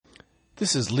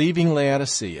This is Leaving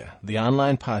Laodicea, the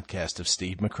online podcast of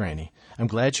Steve McCraney. I'm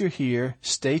glad you're here.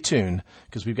 Stay tuned,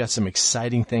 because we've got some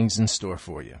exciting things in store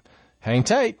for you. Hang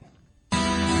tight. You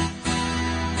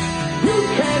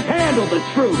can't handle the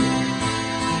truth.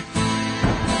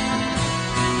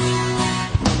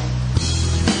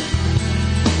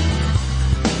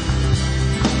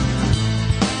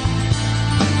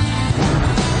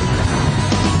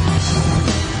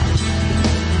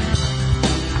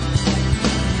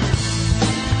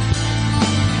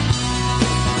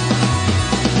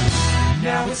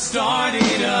 It started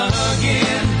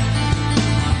again,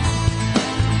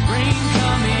 rain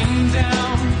coming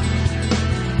down,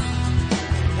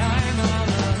 I'm all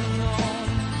alone.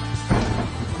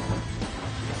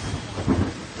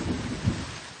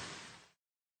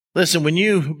 Listen, when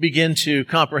you begin to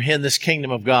comprehend this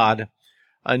kingdom of God,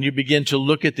 and you begin to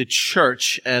look at the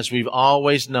church as we've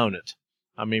always known it,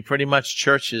 I mean, pretty much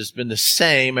church has been the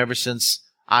same ever since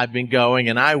I've been going,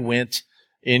 and I went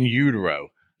in utero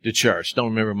to church. Don't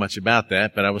remember much about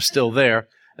that, but I was still there.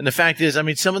 And the fact is, I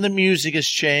mean, some of the music has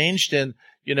changed, and,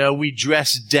 you know, we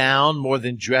dress down more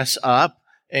than dress up.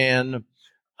 And,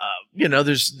 you know,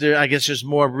 I guess there's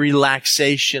more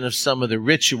relaxation of some of the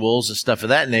rituals and stuff of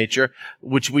that nature,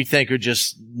 which we think are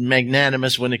just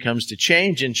magnanimous when it comes to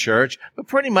change in church. But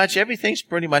pretty much everything's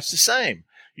pretty much the same.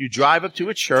 You drive up to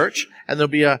a church, and there'll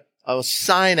be a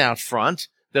sign out front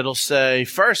that'll say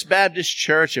First Baptist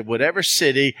Church of whatever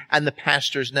city and the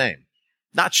pastor's name.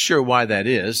 Not sure why that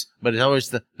is, but it's always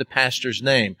the pastor's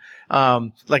name.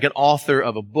 Like an author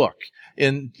of a book.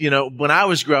 And, you know, when I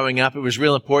was growing up, it was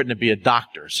real important to be a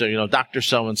doctor. So, you know, Dr.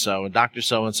 So-and-so and Dr.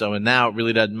 So-and-so, and now it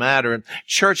really doesn't matter. And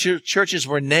churches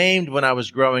were named when I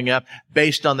was growing up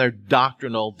based on their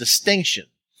doctrinal distinction.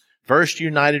 First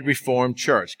United Reformed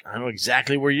Church. I know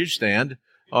exactly where you stand.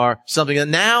 Or something.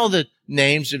 And now the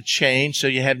names have changed, so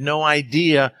you have no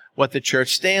idea what the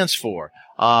church stands for.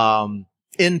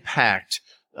 Impact,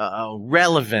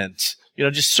 relevant, you know,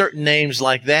 just certain names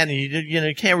like that. And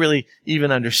you can't really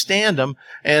even understand them.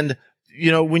 And,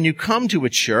 you know, when you come to a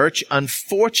church,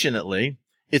 unfortunately,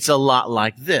 it's a lot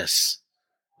like this.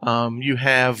 You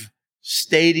have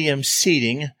stadium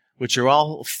seating, which are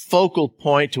all focal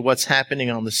point to what's happening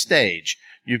on the stage.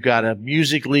 You've got a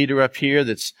music leader up here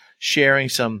that's sharing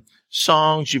some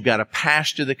songs. You've got a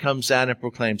pastor that comes out and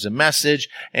proclaims a message.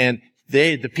 And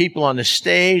the people on the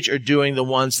stage are doing the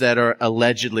ones that are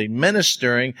allegedly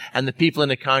ministering, and the people in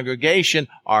the congregation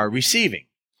are receiving.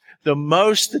 The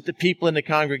most that the people in the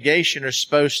congregation are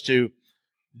supposed to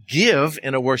give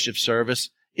in a worship service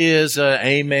is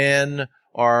amen,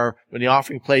 or when the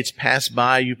offering plates pass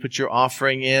by, you put your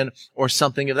offering in, or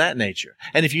something of that nature.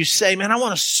 And if you say, man, I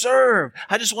want to serve,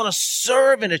 I just want to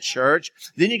serve in a church,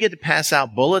 then you get to pass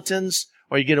out bulletins,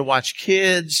 or you get to watch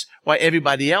kids, while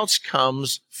everybody else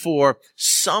comes for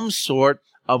some sort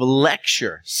of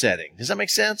lecture setting. Does that make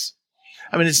sense?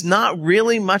 I mean, it's not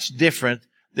really much different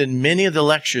than many of the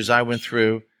lectures I went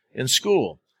through in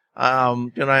school.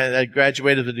 I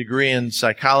graduated with a degree in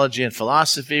psychology and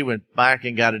philosophy, went back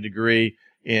and got a degree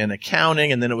in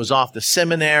accounting, and then it was off to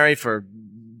seminary for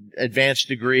advanced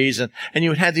degrees. And you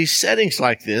would have these settings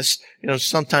like this, you know,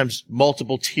 sometimes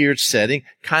multiple tiered setting,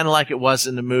 kind of like it was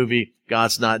in the movie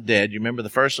God's Not Dead. You remember the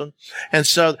first one? And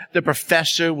so the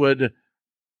professor would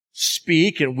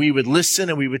speak, and we would listen,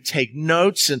 and we would take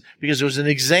notes, and because there was an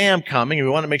exam coming, and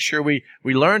we want to make sure we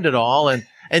learned it all. And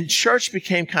church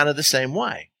became kind of the same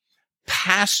way.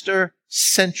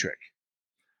 Pastor-centric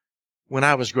when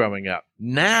I was growing up.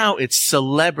 Now it's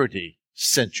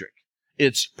celebrity-centric.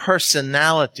 It's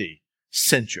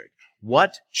personality-centric.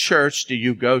 What church do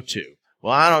you go to?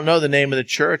 Well, I don't know the name of the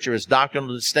church or its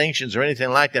doctrinal distinctions or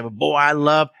anything like that, but boy, I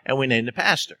love, and we name the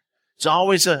pastor. It's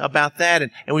always about that.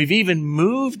 And we've even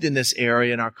moved in this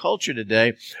area in our culture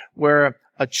today where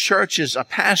a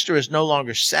pastor is no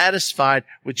longer satisfied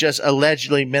with just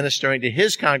allegedly ministering to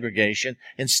his congregation.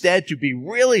 Instead, to be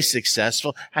really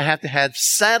successful, I have to have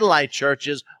satellite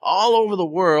churches all over the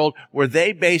world where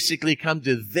they basically come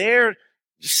to their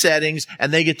settings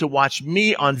and they get to watch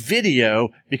me on video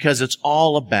because it's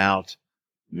all about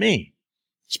me.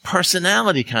 It's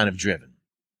personality kind of driven.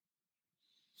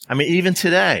 I mean, even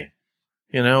today,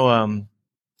 you know,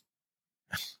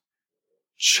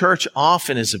 church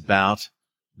often is about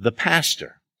the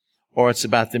pastor, or it's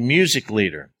about the music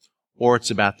leader, or it's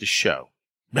about the show.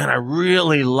 man, I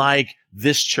really like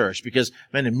this church because,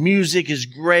 man, the music is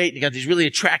great. You got these really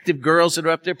attractive girls that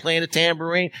are up there playing the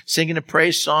tambourine, singing the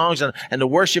praise songs, and the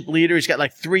worship leader, he's got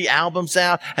like 3 albums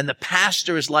out, and the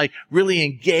pastor is like really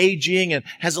engaging and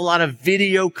has a lot of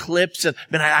video clips, and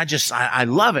man, I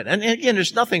love it. And again,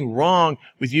 there's nothing wrong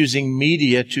with using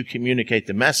media to communicate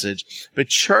the message, but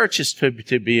church is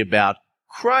to be about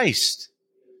Christ.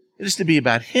 It is to be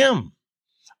about Him.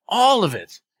 All of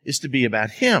it is to be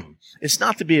about Him. It's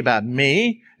not to be about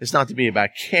me. It's not to be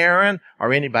about Karen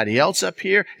or anybody else up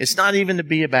here. It's not even to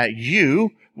be about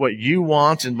you, what you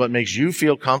want and what makes you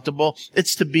feel comfortable.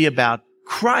 It's to be about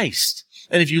Christ.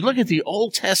 And if you look at the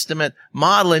Old Testament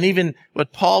model and even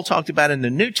what Paul talked about in the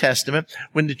New Testament,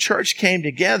 when the church came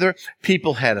together,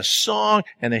 people had a song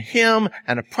and a hymn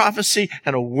and a prophecy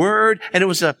and a word, and it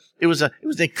was an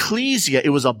ecclesia.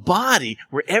 It was a body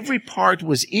where every part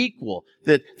was equal,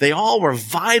 that they all were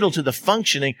vital to the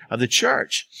functioning of the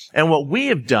church. And what we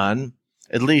have done,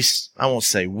 at least I won't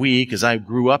say we, because I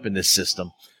grew up in this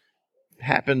system,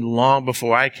 happened long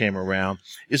before I came around,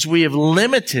 is we have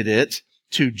limited it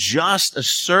to just a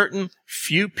certain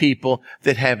few people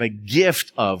that have a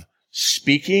gift of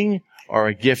speaking or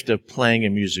a gift of playing a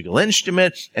musical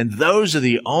instrument. And those are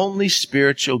the only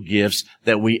spiritual gifts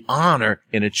that we honor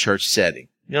in a church setting.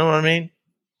 You know what I mean?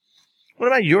 What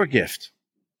about your gift?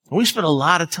 We spend a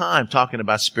lot of time talking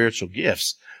about spiritual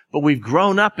gifts, but we've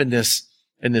grown up in this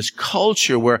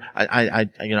culture where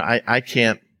I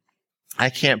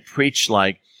can't preach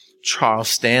like Charles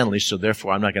Stanley, so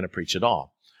therefore I'm not going to preach at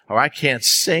all. Or I can't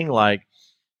sing like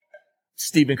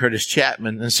Stephen Curtis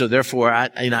Chapman, and so therefore I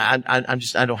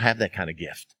don't have that kind of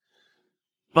gift.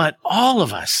 But all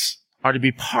of us are to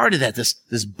be part of that,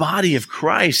 this body of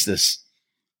Christ, this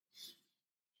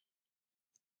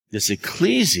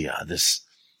ecclesia, this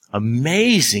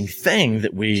amazing thing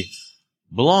that we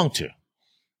belong to.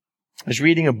 I was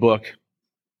reading a book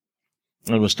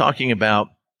and was talking about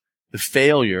the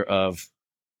failure of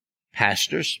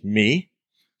pastors, me,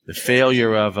 the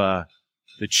failure of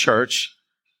the church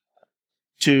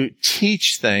to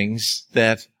teach things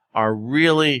that are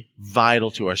really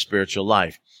vital to our spiritual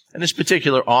life. And this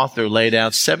particular author laid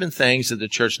out 7 things that the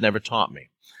church never taught me.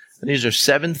 And these are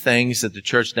 7 things that the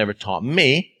church never taught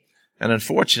me. And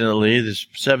unfortunately, there's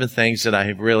 7 things that I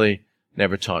have really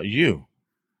never taught you.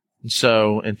 And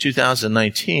so in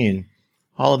 2019,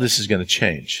 all of this is going to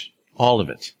change. All of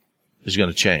it is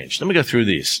going to change. Let me go through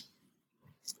these.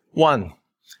 1,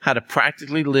 how to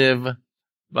practically live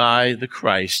by the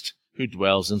Christ who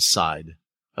dwells inside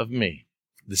of me.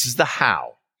 This is the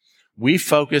how. We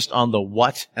focused on the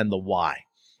what and the why.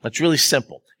 That's really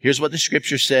simple. Here's what the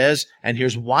scripture says, and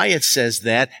here's why it says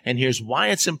that, and here's why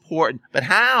it's important. But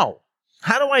how?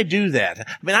 How do I do that?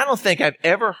 I mean, I don't think I've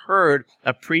ever heard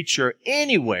a preacher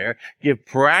anywhere give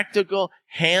practical,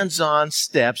 hands-on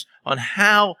steps on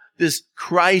how this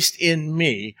Christ in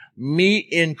me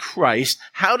in Christ,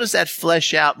 how does that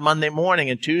flesh out Monday morning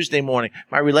and Tuesday morning?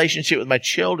 My relationship with my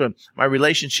children, my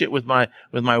relationship with my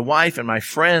wife and my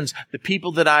friends, the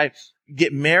people that I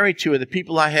get married to, or the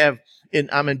people I'm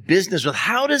in business with.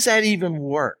 How does that even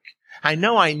work? I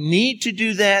know I need to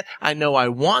do that. I know I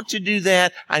want to do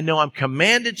that. I know I'm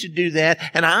commanded to do that.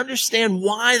 And I understand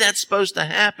why that's supposed to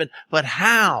happen. But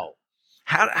how?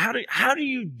 How do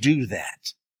you do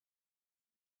that?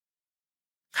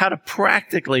 How to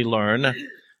practically learn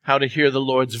how to hear the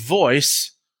Lord's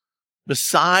voice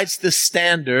besides the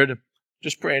standard,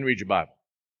 just pray and read your Bible.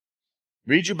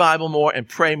 Read your Bible more and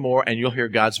pray more and you'll hear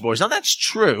God's voice. Now that's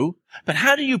true, but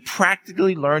how do you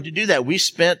practically learn to do that? We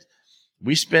spent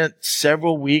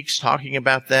several weeks talking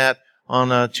about that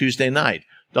on Tuesday night,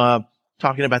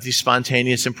 talking about these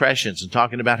spontaneous impressions and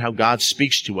talking about how God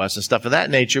speaks to us and stuff of that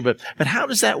nature. But how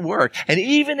does that work? And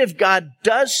even if God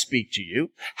does speak to you,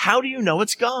 how do you know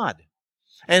it's God?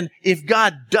 And if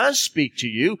God does speak to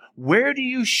you, where do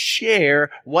you share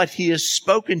what He has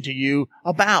spoken to you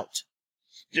about?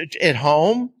 At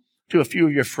home? To a few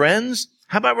of your friends?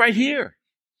 How about right here?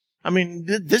 I mean,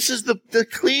 this is the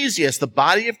ecclesia, it's the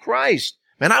body of Christ.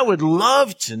 And I would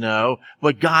love to know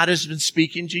what God has been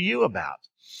speaking to you about.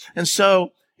 And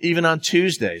so, even on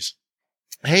Tuesdays,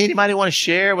 hey, anybody want to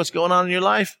share what's going on in your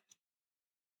life?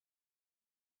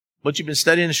 What you've been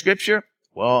studying in Scripture?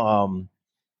 Well,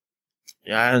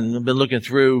 I've been looking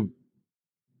through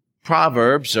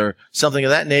Proverbs or something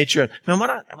of that nature. And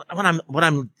what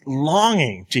I'm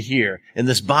longing to hear in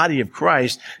this body of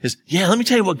Christ is, let me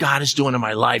tell you what God is doing in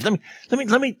my life.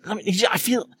 Let me. I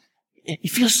feel. He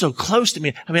feels so close to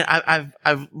me. I mean,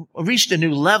 I've reached a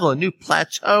new level, a new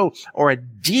plateau, or a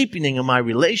deepening of my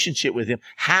relationship with Him.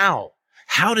 How?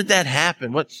 How did that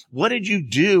happen? What did you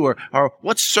do? Or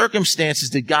what circumstances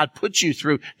did God put you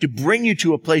through to bring you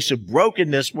to a place of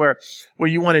brokenness where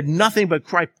you wanted nothing but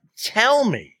Christ? Tell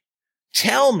me.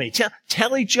 Tell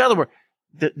each other.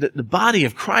 The body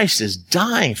of Christ is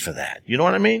dying for that. You know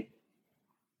what I mean?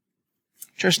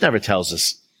 Church never tells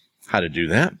us how to do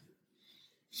that.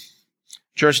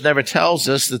 Church never tells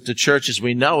us that the church as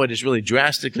we know it is really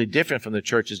drastically different from the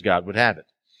church as God would have it.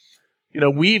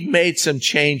 We've made some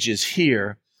changes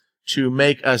here to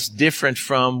make us different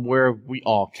from where we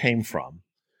all came from.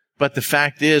 But the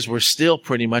fact is, we're still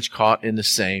pretty much caught in the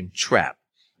same trap.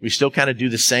 We still kind of do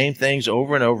the same things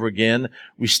over and over again.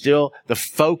 The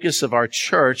focus of our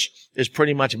church is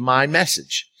pretty much my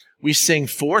message. We sing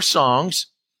 4 songs,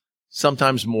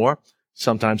 sometimes more,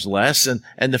 sometimes less,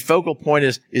 and the focal point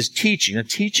is teaching. And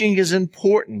teaching is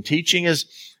important. Teaching is,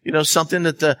 something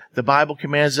that the Bible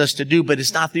commands us to do, but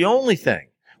it's not the only thing.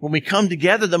 When we come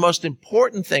together, the most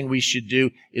important thing we should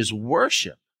do is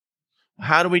worship.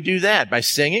 How do we do that? By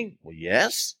singing? Well,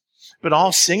 yes, but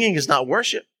all singing is not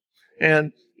worship.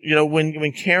 And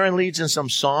when Karen leads in some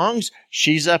songs,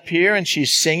 she's up here and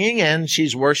she's singing and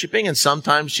she's worshiping, and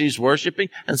sometimes she's worshiping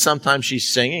and sometimes she's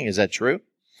singing. Is that true?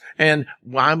 And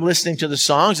I'm listening to the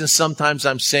songs, and sometimes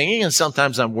I'm singing, and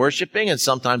sometimes I'm worshiping, and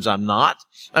sometimes I'm not.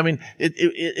 I mean,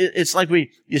 it's like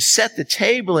you set the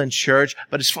table in church,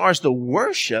 but as far as the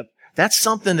worship, that's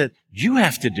something that you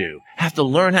have to do, have to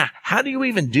learn how. How do you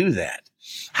even do that?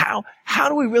 How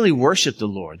do we really worship the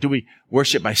Lord? Do we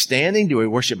worship by standing? Do we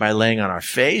worship by laying on our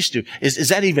face? Does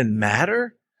that even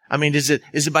matter? I mean, is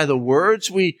it by the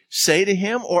words we say to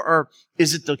Him, or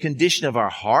is it the condition of our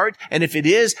heart? And if it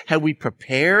is, have we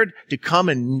prepared to come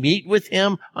and meet with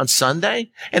Him on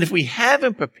Sunday? And if we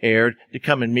haven't prepared to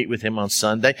come and meet with Him on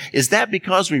Sunday, is that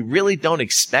because we really don't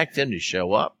expect Him to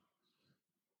show up?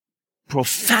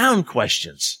 Profound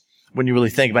questions when you really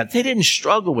think about it. They didn't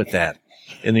struggle with that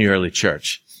in the early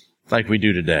church like we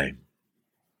do today.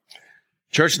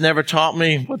 Church never taught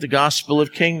me what the gospel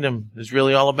of kingdom is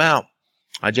really all about.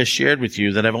 I just shared with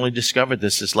you that I've only discovered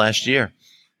this last year.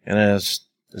 And as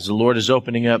the Lord is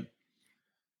opening up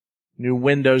new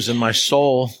windows in my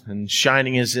soul and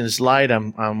shining His light,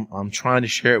 I'm trying to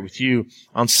share it with you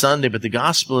on Sunday. But the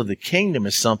gospel of the kingdom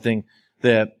is something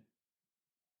that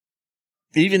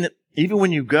even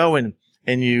when you go and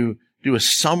you do a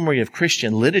summary of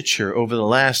Christian literature over the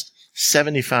last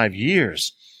 75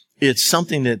 years, it's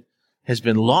something that has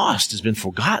been lost, has been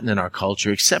forgotten in our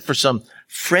culture, except for some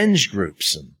fringe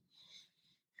groups. And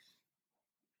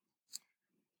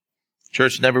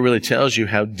church never really tells you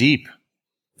how deep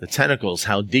the tentacles,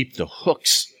 how deep the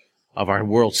hooks of our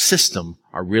world system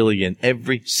are really in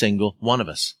every single one of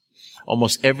us.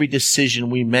 Almost every decision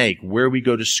we make, where we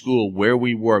go to school, where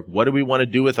we work, what do we want to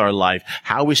do with our life,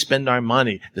 how we spend our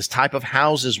money, this type of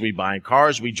houses we buy, and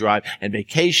cars we drive, and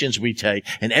vacations we take,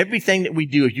 and everything that we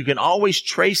do, you can always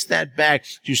trace that back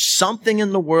to something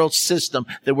in the world system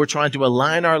that we're trying to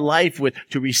align our life with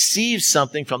to receive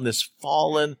something from this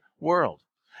fallen world.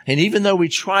 And even though we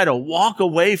try to walk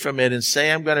away from it and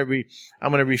say, I'm going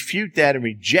to refute that and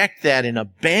reject that and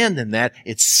abandon that,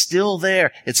 it's still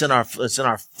there. It's in our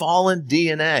fallen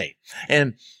DNA.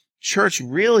 And church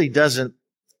really doesn't,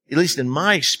 at least in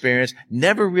my experience,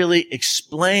 never really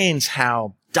explains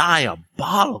how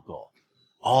diabolical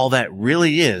all that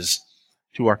really is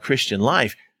to our Christian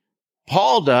life.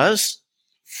 Paul does.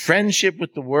 Friendship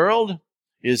with the world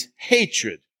is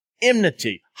hatred,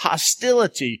 enmity,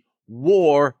 hostility,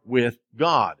 war with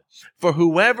God. For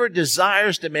whoever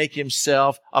desires to make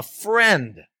himself a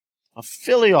friend, a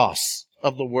philios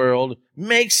of the world,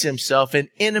 makes himself an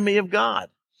enemy of God.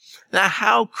 Now,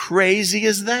 how crazy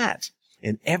is that?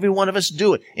 And every one of us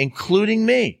do it, including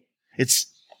me. It's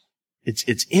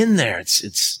in there.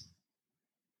 It's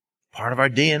part of our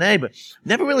DNA, but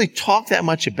never really talk that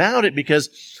much about it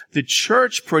because the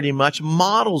church pretty much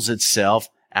models itself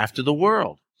after the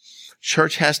world.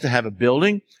 Church has to have a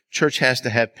building. Church has to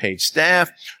have paid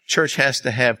staff. Church has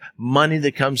to have money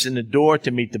that comes in the door to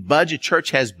meet the budget.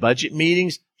 Church has budget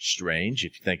meetings. Strange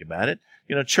if you think about it.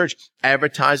 Church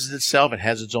advertises itself. It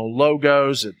has its own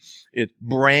logos. It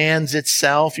brands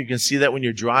itself. You can see that when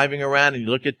you're driving around and you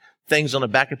look at things on the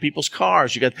back of people's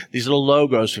cars. You got these little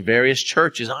logos for various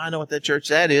churches. Oh, I know what that church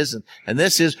that is. And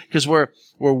this is because we're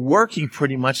working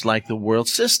pretty much like the world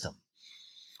system.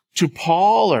 To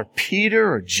Paul or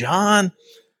Peter or John,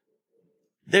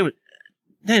 they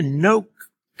had no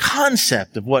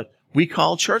concept of what we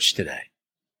call church today.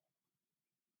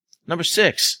 Number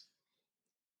 6.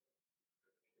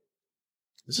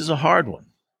 This is a hard one.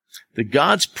 That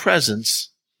God's presence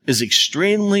is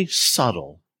extremely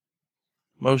subtle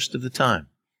most of the time.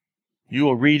 you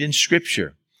will read in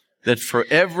Scripture that for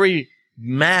every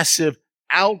massive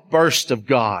outburst of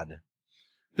God,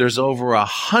 there's over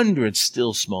 100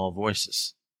 still small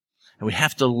voices. And we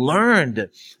have to learn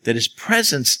that His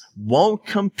presence won't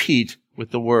compete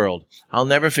with the world. I'll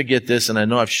never forget this, and I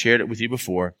know I've shared it with you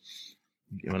before.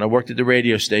 When I worked at the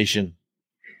radio station,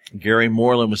 Gary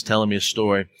Moreland was telling me a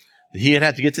story. He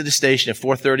had to get to the station at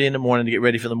 4:30 in the morning to get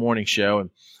ready for the morning show.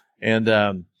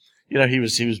 And he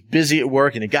was busy at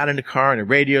work, and he got in the car, and the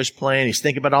radio's playing. He's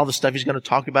thinking about all the stuff he's going to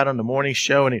talk about on the morning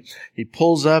show, and he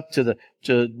pulls up to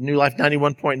New Life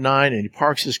 91.9, and he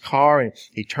parks his car, and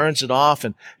he turns it off,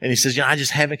 and he says, I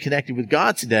just haven't connected with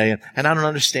God today, and I don't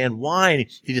understand why. And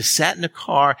he just sat in the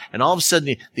car, and all of a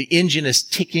sudden the engine is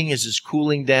ticking as it's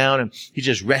cooling down, and he's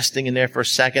just resting in there for a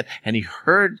second, and he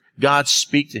heard God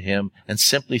speak to him and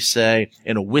simply say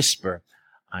in a whisper,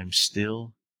 I'm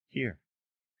still here.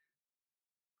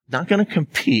 Not going to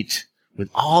compete with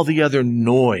all the other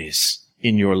noise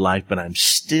in your life, but I'm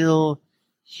still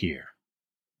here.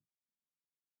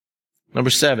 Number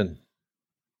 7,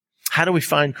 how do we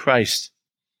find Christ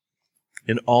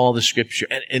in all the Scripture?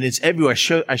 And it's everywhere.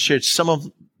 I shared some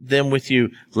of them with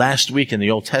you last week in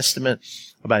the Old Testament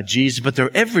about Jesus, but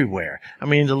they're everywhere. I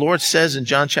mean, the Lord says in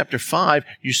John chapter 5,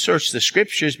 you search the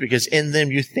Scriptures because in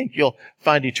them you think you'll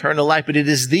find eternal life, but it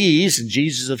is these, and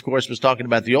Jesus, of course, was talking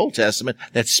about the Old Testament,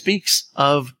 that speaks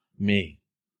of me.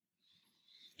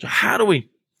 So how do we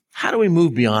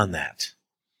move beyond that?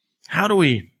 How do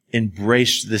we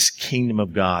embrace this kingdom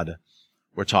of God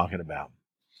we're talking about?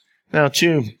 Now,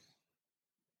 to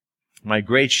my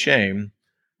great shame,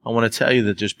 I want to tell you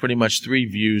that there's pretty much 3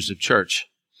 views of church.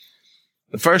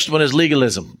 The first one is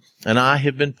legalism, and I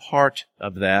have been part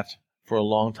of that for a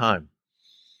long time.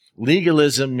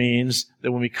 Legalism means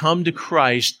that when we come to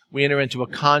Christ, we enter into a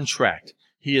contract.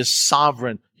 He is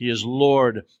sovereign. He is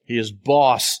Lord. He is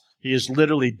boss. He is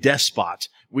literally despot.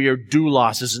 We are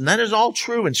doulos, and that is all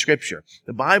true in Scripture.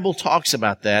 The Bible talks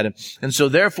about that, and so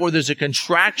therefore there's a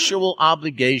contractual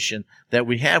obligation that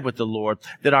we have with the Lord,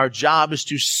 that our job is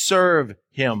to serve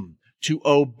Him, to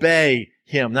obey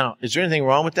Him. Now, is there anything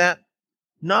wrong with that?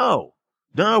 No,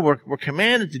 we're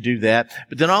commanded to do that.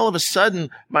 But then all of a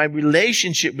sudden, my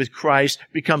relationship with Christ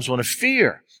becomes one of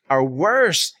fear. Or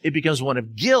worse, it becomes one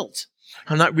of guilt.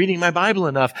 I'm not reading my Bible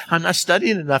enough. I'm not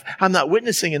studying enough. I'm not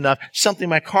witnessing enough. Something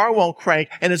my car won't crank,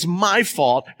 and it's my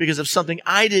fault because of something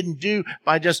I didn't do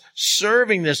by just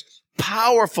serving this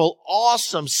powerful,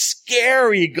 awesome,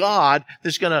 scary God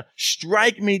that's going to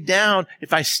strike me down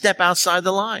if I step outside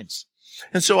the lines.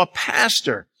 And so a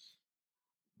pastor,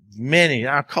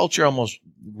 our culture almost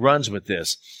runs with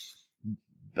this.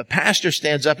 The pastor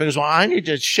stands up and goes, well, I need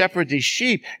to shepherd these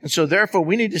sheep. And so therefore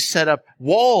we need to set up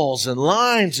walls and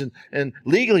lines and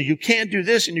legally you can't do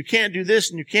this and you can't do this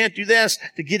and you can't do this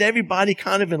to get everybody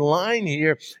kind of in line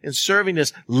here in serving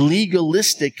this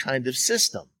legalistic kind of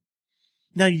system.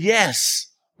 Now, yes,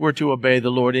 we're to obey the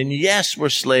Lord, and yes, we're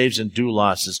slaves and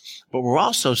doulos, but we're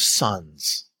also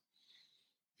sons.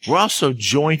 We're also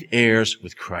joint heirs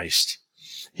with Christ.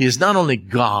 He is not only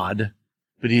God,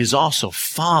 but He is also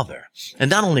Father.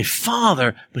 And not only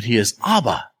Father, but He is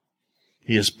Abba.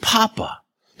 He is Papa.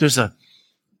 There's an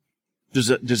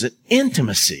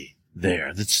intimacy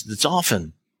there that's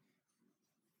often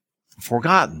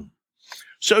forgotten.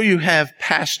 So you have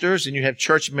pastors and you have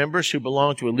church members who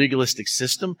belong to a legalistic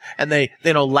system, and they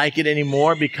don't like it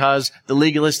anymore because the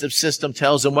legalistic system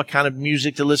tells them what kind of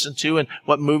music to listen to and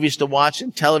what movies to watch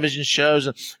and television shows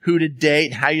and who to date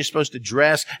and how you're supposed to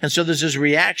dress. And so there's this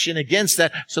reaction against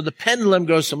that. So the pendulum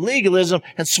goes from legalism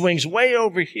and swings way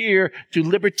over here to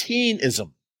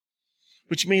libertinism,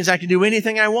 which means I can do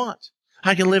anything I want.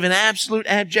 I can live in absolute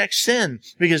abject sin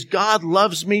because God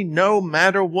loves me no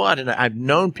matter what. And I've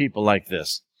known people like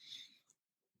this,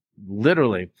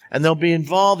 literally. And they'll be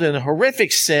involved in a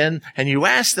horrific sin, and you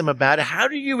ask them about it. How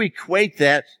do you equate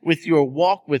that with your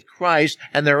walk with Christ?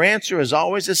 And their answer is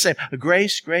always the same.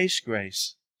 Grace, grace,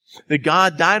 grace. That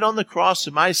God died on the cross for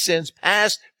my sins,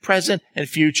 past, present, and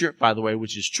future, by the way,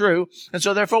 which is true. And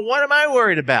so therefore, what am I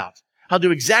worried about? I'll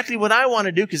do exactly what I want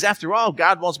to do because after all,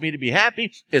 God wants me to be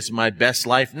happy. It's my best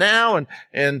life now,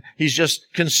 and He's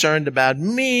just concerned about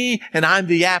me, and I'm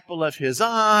the apple of His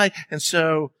eye. And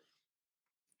so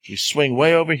we swing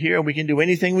way over here, and we can do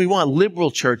anything we want.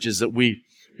 Liberal churches that we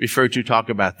refer to talk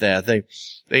about that.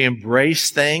 They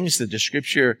embrace things that the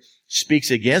Scripture speaks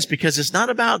against because it's not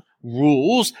about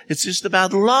rules. It's just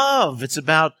about love. It's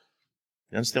about,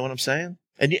 you understand what I'm saying?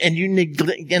 And you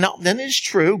neglect, and then it's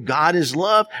true, God is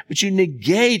love, but you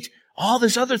negate all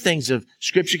these other things of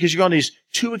Scripture because you're on these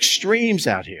two extremes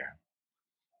out here.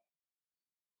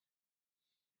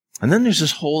 And then there's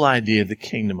this whole idea of the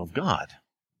kingdom of God.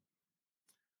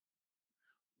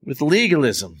 With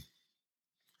legalism,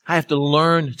 I have to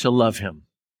learn to love him,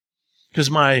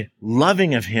 because my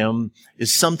loving of him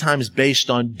is sometimes based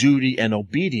on duty and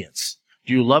obedience.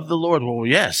 Do you love the Lord? Well,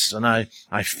 yes. And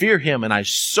I fear him and I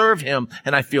serve him,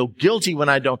 and I feel guilty when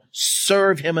I don't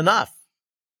serve him enough.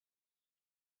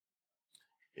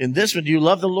 In this one, do you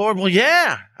love the Lord? Well,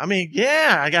 yeah.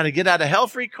 I got a get out of hell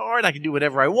free card. I can do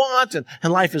whatever I want, and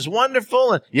life is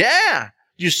wonderful. And yeah.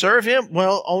 Do you serve him?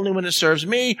 Well, only when it serves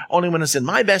me, only when it's in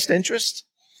my best interest.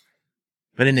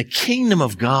 But in the kingdom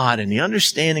of God and the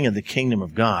understanding of the kingdom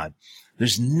of God,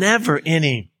 there's never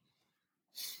any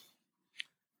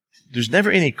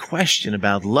question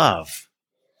about love,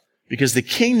 because the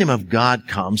kingdom of God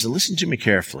comes, and listen to me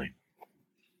carefully,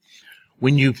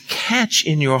 when you catch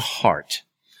in your heart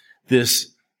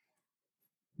this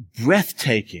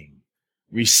breathtaking,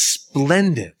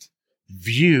 resplendent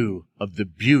view of the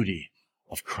beauty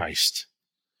of Christ.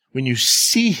 When you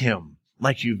see him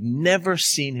like you've never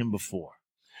seen him before.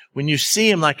 When you see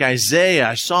him like Isaiah,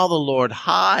 I saw the Lord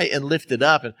high and lifted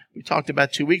up. And we talked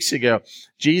about 2 weeks ago,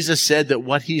 Jesus said that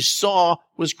what he saw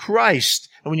was Christ.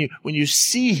 And when you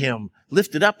see him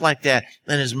lifted up like that,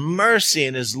 and his mercy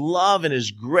and his love and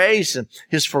his grace and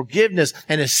his forgiveness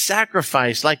and his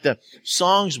sacrifice, like the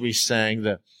songs we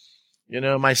sang,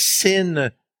 my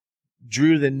sin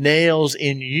drew the nails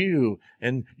in you,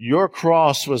 and your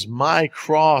cross was my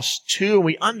cross too. And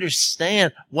we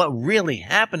understand what really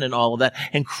happened in all of that.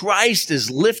 And Christ is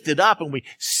lifted up, and we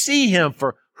see him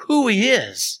for who he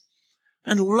is.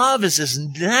 And love is this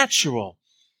natural,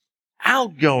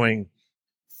 outgoing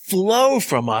flow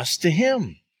from us to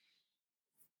him.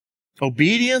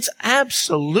 Obedience?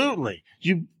 Absolutely.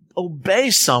 You obey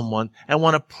someone and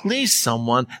want to please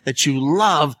someone that you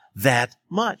love that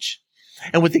much.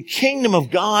 And with the kingdom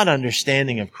of God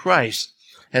understanding of Christ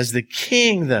as the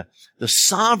king, the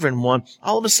sovereign one,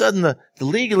 all of a sudden the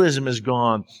legalism is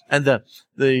gone and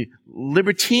the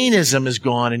libertinism is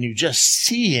gone, and you just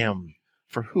see him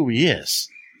for who he is.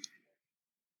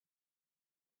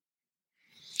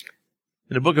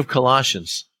 In the book of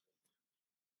Colossians,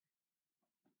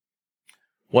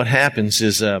 what happens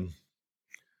is,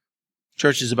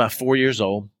 church is about 4 years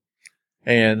old,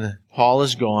 and Paul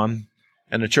is gone,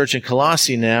 and the church in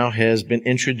Colossae now has been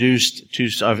introduced to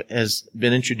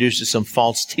some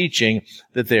false teaching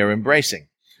that they are embracing.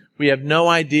 We have no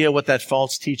idea what that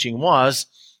false teaching was,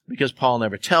 because Paul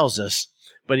never tells us,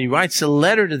 but he writes a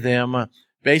letter to them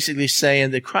basically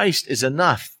saying that Christ is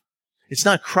enough. It's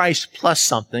not Christ plus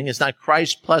something. It's not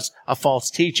Christ plus a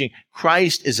false teaching.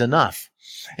 Christ is enough.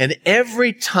 And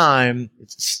every time,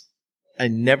 I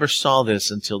never saw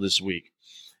this until this week,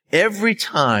 every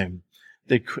time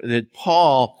that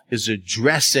Paul is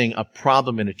addressing a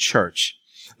problem in a church,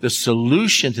 the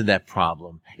solution to that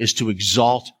problem is to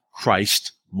exalt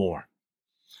Christ more.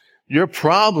 Your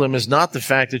problem is not the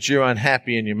fact that you're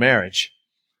unhappy in your marriage.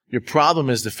 Your problem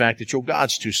is the fact that your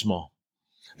God's too small.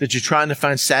 That you're trying to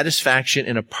find satisfaction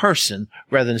in a person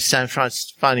rather than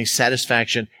finding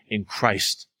satisfaction in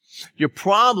Christ. Your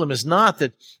problem is not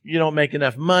that you don't make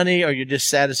enough money, or you're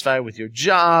dissatisfied with your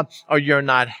job, or you're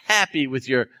not happy with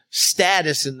your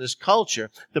status in this culture.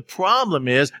 The problem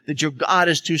is that your God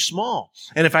is too small.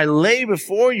 And if I lay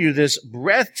before you this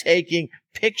breathtaking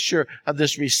picture of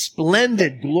this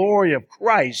resplendent glory of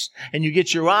Christ, and you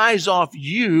get your eyes off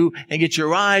you and get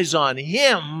your eyes on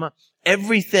him,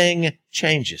 everything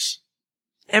changes.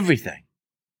 Everything.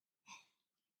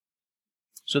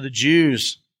 So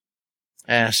the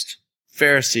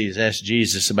Pharisees asked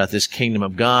Jesus about this kingdom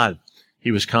of God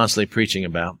he was constantly preaching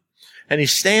about. And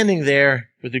he's standing there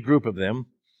with a group of them,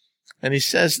 and he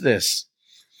says this.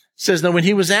 It says, now when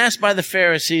he was asked by the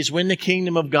Pharisees when the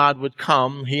kingdom of God would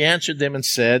come, he answered them and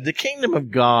said, the kingdom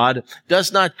of God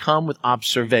does not come with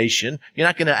observation. You're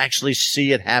not going to actually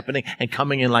see it happening and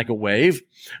coming in like a wave.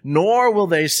 Nor will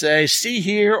they say, see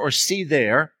here or see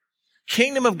there.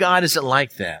 Kingdom of God isn't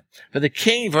like that.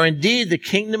 For indeed the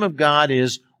kingdom of God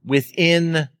is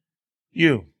within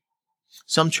you.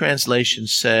 Some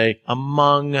translations say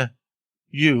among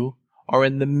you, or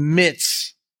in the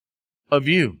midst of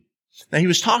you. Now he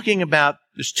was talking about,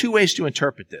 there's two ways to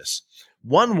interpret this.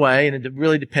 One way, and it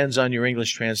really depends on your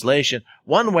English translation,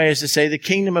 one way is to say the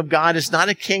kingdom of God is not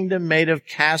a kingdom made of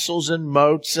castles and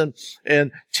moats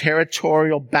and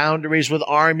territorial boundaries with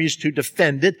armies to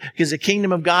defend it, because the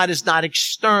kingdom of God is not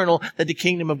external, that the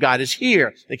kingdom of God is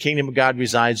here. The kingdom of God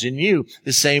resides in you,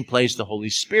 the same place the Holy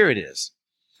Spirit is.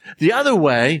 The other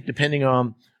way, depending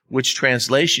on which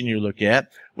translation you look at,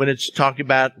 when it's talking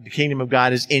about the kingdom of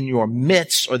God is in your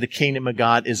midst, or the kingdom of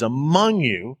God is among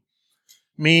you,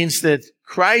 means that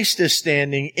Christ is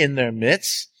standing in their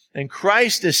midst, and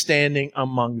Christ is standing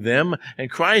among them, and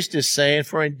Christ is saying,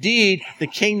 for indeed the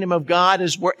kingdom of God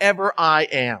is wherever I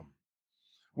am.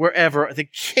 Wherever the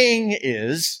king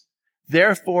is,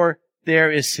 therefore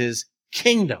there is his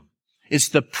kingdom. It's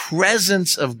the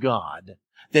presence of God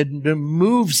that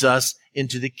moves us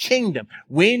into the kingdom.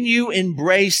 When you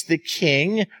embrace the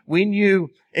king, when you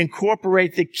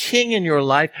incorporate the king in your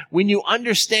life, when you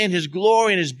understand his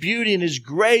glory and his beauty and his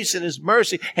grace and his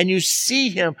mercy, and you see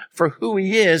him for who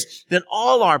he is, then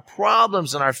all our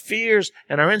problems and our fears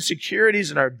and our insecurities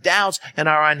and our doubts and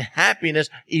our unhappiness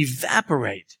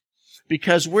evaporate,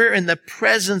 because we're in the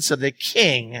presence of the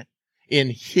king in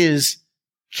his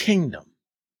kingdom.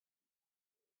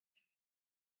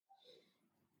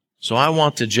 So I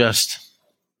want to just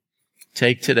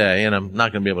take today, and I'm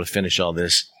not going to be able to finish all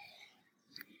this,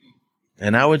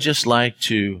 and I would just like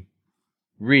to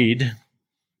read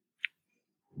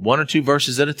one or two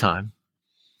verses at a time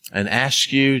and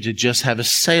ask you to just have a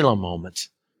Selah moment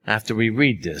after we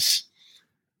read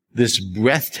this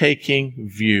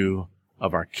breathtaking view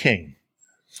of our King.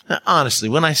 Now, honestly,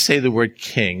 when I say the word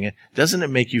king, doesn't it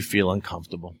make you feel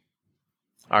uncomfortable?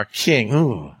 Our king,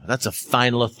 ooh, that's a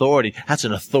final authority. That's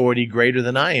an authority greater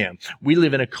than I am. We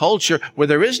live in a culture where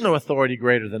there is no authority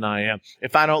greater than I am.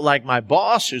 If I don't like my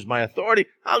boss, who's my authority,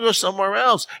 I'll go somewhere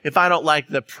else. If I don't like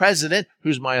the president,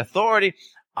 who's my authority,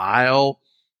 I'll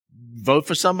vote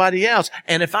for somebody else.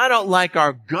 And if I don't like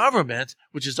our government,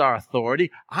 which is our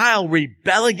authority, I'll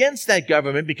rebel against that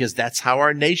government, because that's how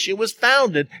our nation was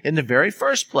founded in the very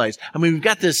first place. I mean, we've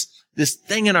got this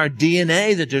thing in our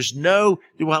DNA that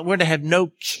we're to have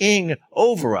no king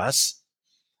over us,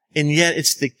 and yet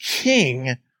it's the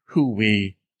king who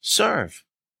we serve.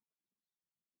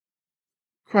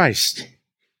 Christ.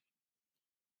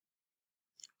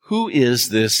 Who is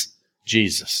this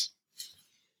Jesus?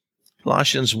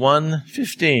 Colossians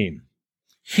 1:15.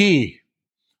 He,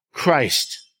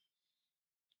 Christ,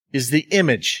 is the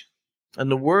image. And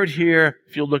the word here,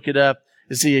 if you'll look it up,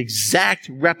 is the exact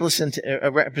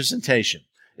representation.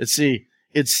 It's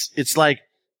like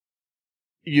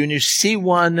when you see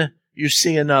one, you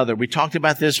see another. We talked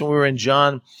about this when we were in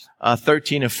John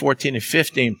 13 and 14 and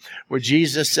 15, where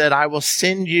Jesus said, I will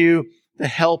send you the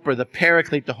helper, the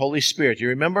paraclete, the Holy Spirit. You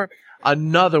remember?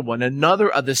 Another one, another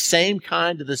of the same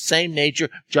kind, of the same nature,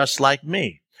 just like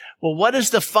me. Well, what is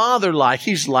the Father like?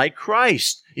 He's like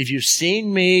Christ. If you've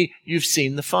seen me, you've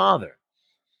seen the Father.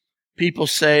 People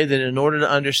say that in order to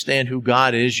understand who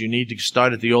God is, you need to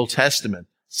start at the Old Testament.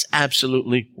 It's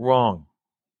absolutely wrong.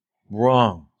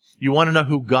 Wrong. You want to know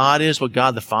who God is, what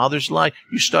God the Father's like?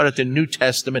 You start at the New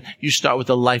Testament. You start with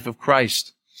the life of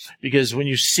Christ. Because when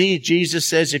you see, Jesus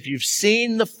says, if you've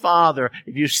seen the Father,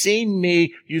 if you've seen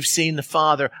me, you've seen the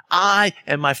Father. I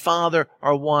and my Father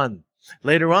are one.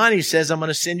 Later on, he says, I'm going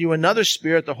to send you another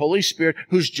Spirit, the Holy Spirit,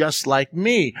 who's just like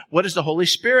me. What is the Holy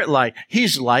Spirit like?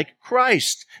 He's like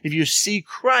Christ. If you see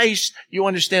Christ, you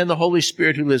understand the Holy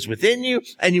Spirit who lives within you,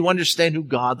 and you understand who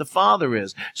God the Father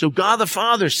is. So God the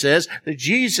Father says that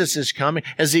Jesus is coming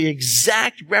as the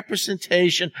exact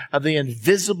representation of the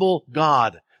invisible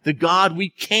God, the God we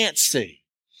can't see.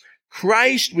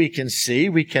 Christ we can see.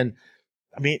 The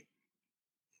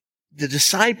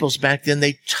disciples back then,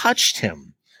 they touched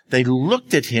him. They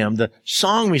looked at him. The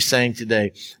song we sang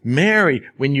today, Mary,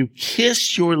 when you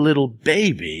kiss your little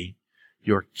baby,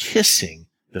 you're kissing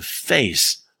the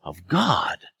face of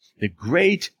God, the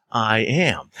great I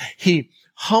am. He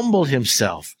humbled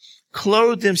himself,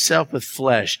 clothed himself with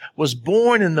flesh, was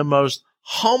born in the most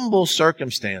humble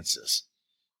circumstances,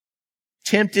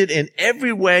 tempted in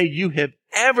every way you have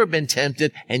ever been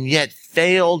tempted, and yet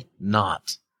failed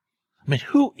not. I mean,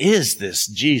 who is this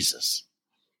Jesus?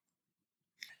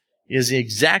 He is the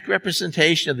exact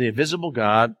representation of the invisible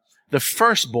God, the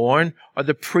firstborn, or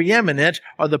the preeminent,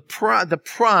 or the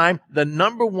prime, the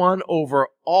number one over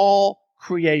all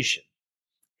creation.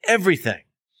 Everything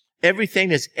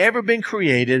that's ever been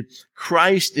created,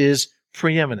 Christ is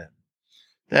preeminent.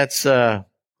 That's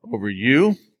over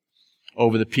you,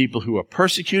 over the people who are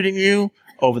persecuting you,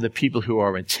 over the people who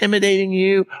are intimidating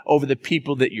you, over the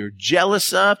people that you're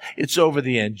jealous of. It's over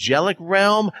the angelic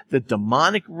realm, the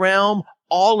demonic realm,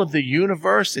 all of the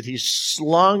universe that he's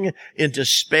slung into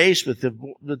space with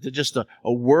just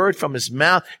a word from his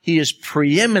mouth. He is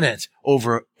preeminent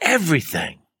over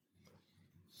everything.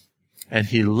 And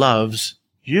he loves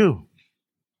you.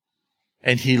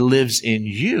 And he lives in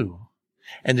you.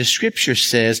 And the scripture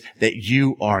says that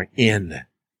you are in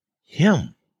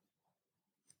him.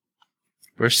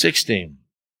 Verse 16.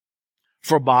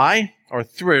 For by or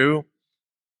through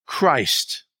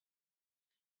Christ,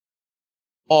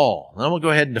 all. And I'm going to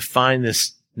go ahead and define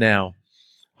this now.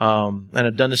 And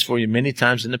I've done this for you many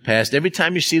times in the past. Every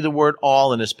time you see the word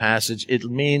all in this passage, it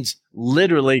means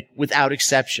literally without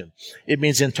exception. It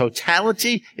means in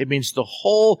totality. It means the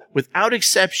whole, without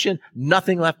exception,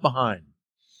 nothing left behind.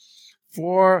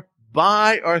 For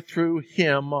by or through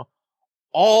him,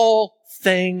 all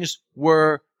things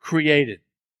were created.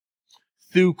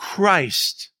 Through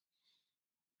Christ.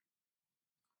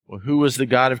 Well, who was the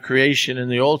God of creation in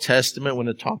the Old Testament when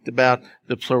it talked about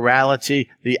the plurality,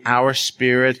 the our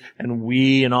spirit, and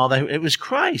we and all that? It was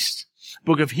Christ.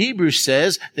 Book of Hebrews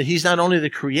says that he's not only the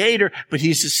creator, but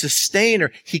he's the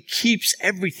sustainer. He keeps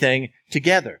everything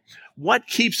together. What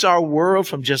keeps our world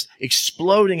from just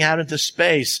exploding out into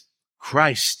space?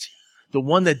 Christ. The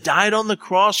one that died on the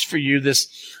cross for you, this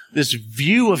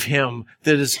view of him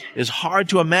that is hard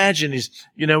to imagine.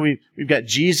 We've got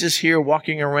Jesus here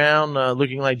walking around,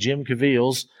 looking like Jim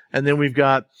Caviezel. And then we've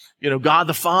got, God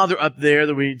the Father up there,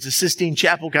 the Sistine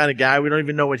Chapel kind of guy. We don't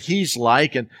even know what he's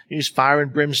like. And he's fire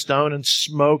and brimstone and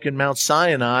smoke and Mount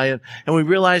Sinai. And we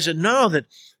realize that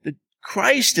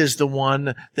Christ is the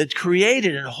one that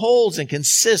created and holds and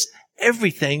consists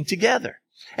everything together.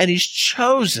 And he's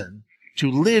chosen to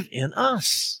live in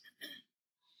us.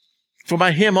 For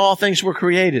by him all things were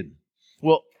created.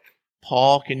 Well,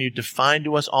 Paul, can you define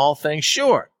to us all things?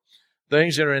 Sure.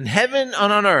 Things that are in heaven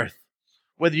and on earth,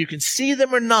 whether you can see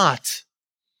them or not,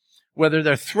 whether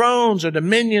they're thrones or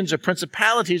dominions or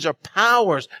principalities or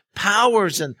powers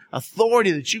and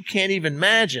authority that you can't even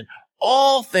imagine,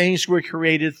 all things were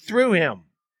created through him.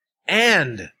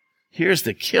 And, here's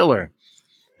the killer,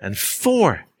 and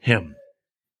for him.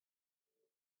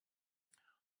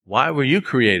 Why were you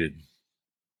created?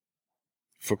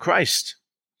 For Christ.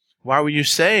 Why were you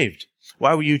saved?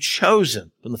 Why were you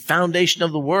chosen from the foundation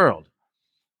of the world?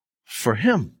 For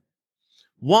him.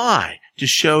 Why? To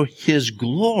show his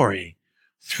glory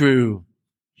through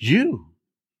you.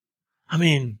 I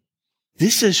mean,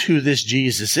 this is who this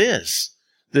Jesus is.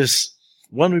 This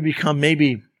one we become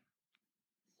maybe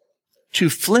too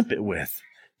flippant with.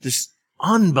 This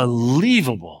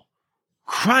unbelievable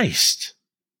Christ.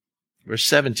 Verse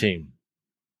 17.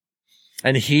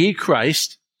 And he,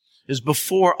 Christ, is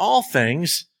before all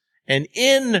things, and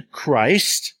in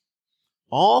Christ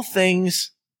all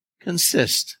things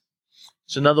consist.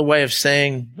 It's another way of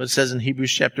saying what it says in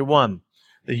Hebrews chapter 1,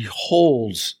 that he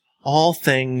holds all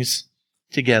things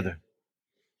together.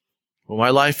 Well, my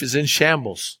life is in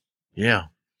shambles. Yeah.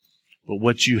 But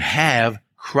what you have,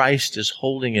 Christ is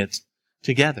holding it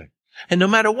together. And no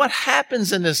matter what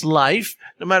happens in this life,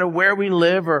 no matter where we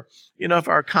live, or, if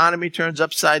our economy turns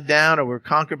upside down, or we're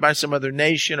conquered by some other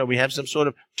nation, or we have some sort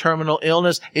of terminal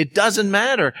illness, it doesn't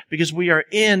matter because we are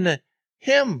in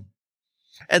him.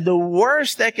 And the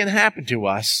worst that can happen to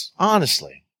us,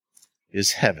 honestly,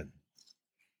 is heaven.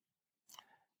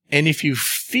 And if you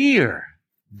fear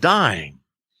dying,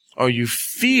 or you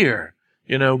fear,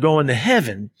 going to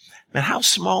heaven, man, how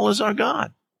small is our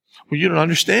God? Well, you don't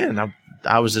understand.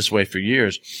 I was this way for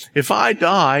years. If I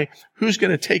die, who's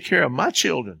going to take care of my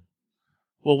children?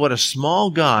 Well, what a small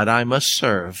God I must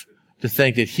serve to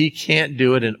think that he can't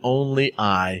do it and only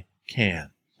I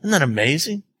can. Isn't that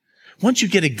amazing? Once you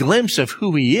get a glimpse of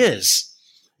who he is,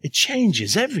 it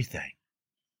changes everything.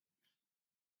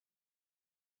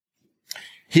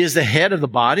 He is the head of the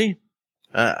body.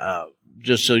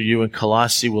 Just so you in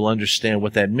Colossae will understand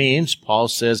what that means, Paul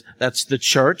says that's the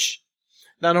church.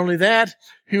 Not only that,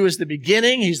 who is the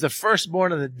beginning? He's the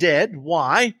firstborn of the dead.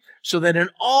 Why? So that in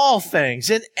all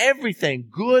things, in everything,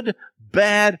 good,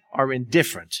 bad, or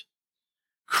indifferent,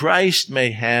 Christ may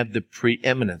have the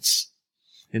preeminence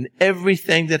in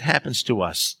everything that happens to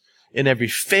us, in every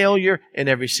failure, in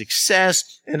every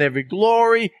success, in every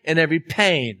glory, in every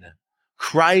pain.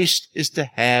 Christ is to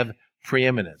have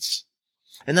preeminence.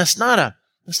 And that's not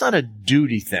a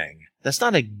duty thing. That's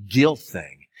not a guilt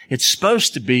thing. It's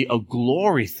supposed to be a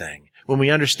glory thing when we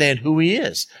understand who he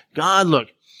is. God, look,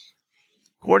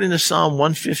 according to Psalm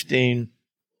 115,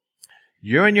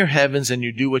 you're in your heavens and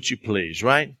you do what you please,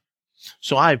 right?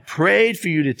 So I prayed for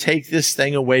you to take this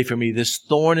thing away from me, this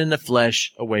thorn in the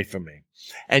flesh away from me.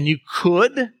 And you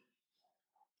could,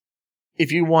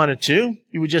 if you wanted to,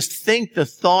 you would just think the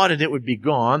thought and it would be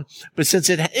gone. But since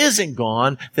it isn't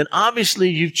gone, then obviously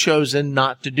you've chosen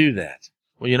not to do that.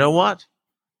 Well, you know what?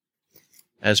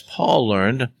 As Paul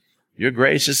learned, your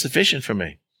grace is sufficient for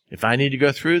me. If I need to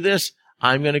go through this,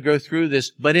 I'm going to go through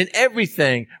this. But in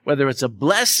everything, whether it's a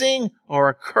blessing or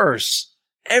a curse,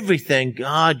 everything,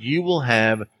 God, you will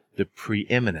have the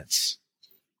preeminence.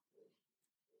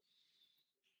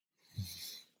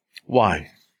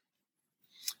 Why?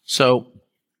 So,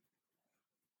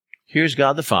 here's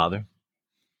God the Father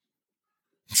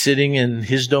sitting in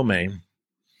his domain,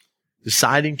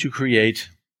 deciding to create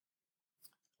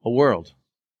a world.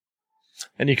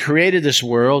 And he created this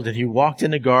world, and he walked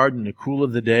in the garden in the cool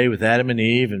of the day with Adam and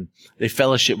Eve, and they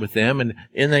fellowshiped with them. And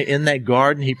in that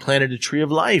garden, he planted a tree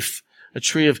of life, a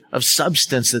tree of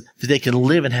substance that they can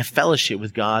live and have fellowship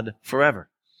with God forever.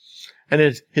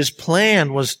 And his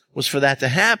plan was for that to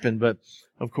happen. But,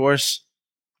 of course,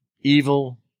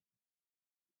 evil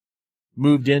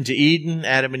moved into Eden.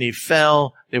 Adam and Eve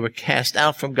fell. They were cast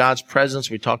out from God's presence.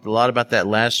 We talked a lot about that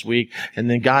last week. And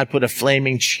then God put a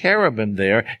flaming cherubim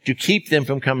there to keep them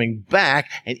from coming back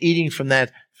and eating from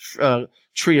that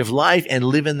tree of life and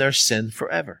live in their sin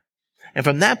forever. And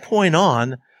from that point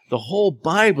on, the whole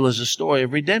Bible is a story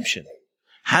of redemption.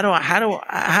 How do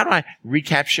I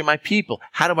recapture my people?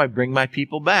 How do I bring my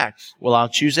people back? Well, I'll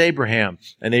choose Abraham,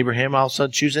 and Abraham also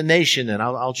choose a nation, and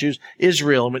I'll choose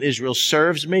Israel. And when Israel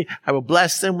serves me, I will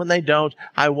bless them. When they don't,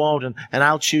 I won't. And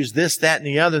I'll choose this, that, and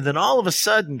the other. Then all of a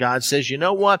sudden, God says, you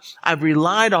know what? I've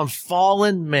relied on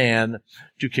fallen man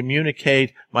to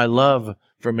communicate my love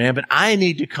for man, but I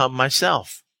need to come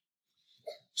myself.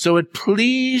 So it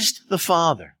pleased the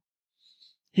Father.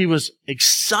 He was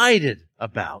excited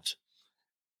about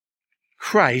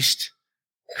Christ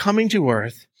coming to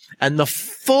earth, and the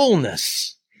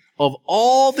fullness of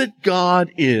all that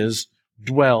God is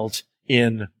dwelt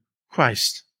in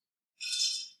Christ.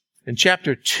 In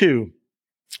chapter 2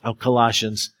 of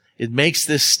Colossians, it makes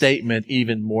this statement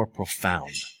even more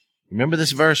profound. Remember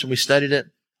this verse when we studied it?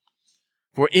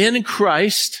 For in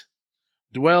Christ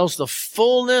dwells the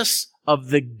fullness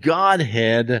of the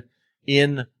Godhead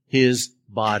in his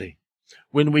body.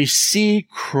 When we see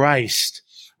Christ,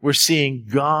 we're seeing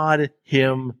God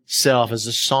himself, as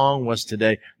the song was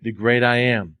today, the great I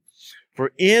am.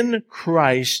 For in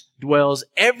Christ dwells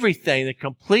everything, the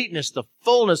completeness, the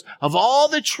fullness of all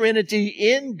the Trinity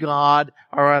in God,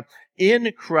 or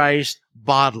in Christ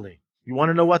bodily. You want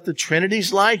to know what the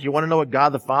Trinity's like? You want to know what God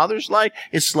the Father's like?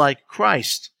 It's like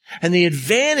Christ. And the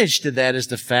advantage to that is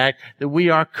the fact that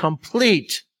we are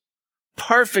complete,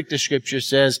 perfect, the Scripture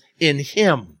says, in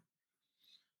him,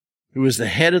 who is the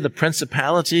head of the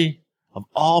principality of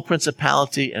all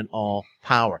principality and all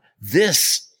power.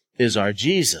 This is our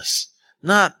Jesus,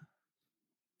 not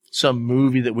some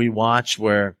movie that we watch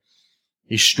where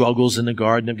he struggles in the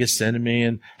Garden of Gethsemane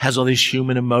and has all these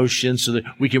human emotions so that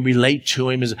we can relate to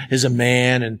him as a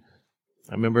man. And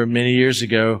I remember many years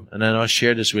ago, and I know I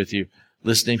shared this with you,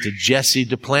 listening to Jesse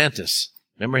Duplantis.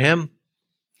 Remember him?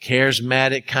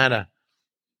 Charismatic, kind of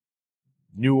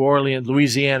New Orleans,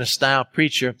 Louisiana style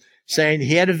preacher, saying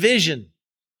he had a vision.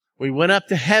 We went up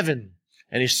to heaven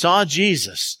and he saw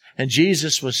Jesus, and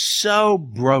Jesus was so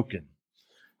broken.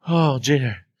 Oh,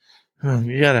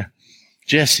 you gotta,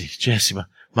 Jesse,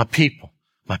 my people,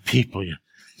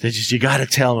 you gotta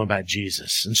tell them about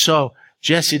Jesus. And so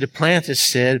Jesse Duplantis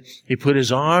said he put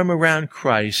his arm around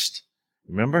Christ,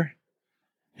 remember,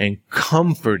 and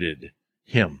comforted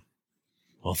him.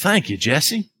 Well, thank you,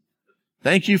 Jesse.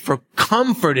 Thank you for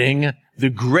comforting the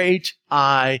great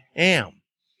I am.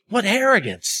 What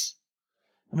arrogance.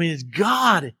 I mean, it's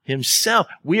God himself.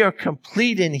 We are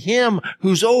complete in him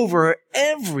who's over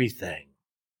everything.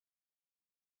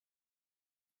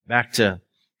 Back to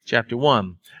chapter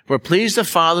 1. For it pleased the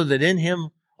Father that in him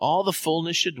all the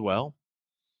fullness should dwell,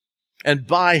 and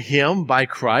by him, by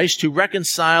Christ, to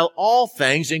reconcile all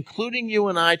things, including you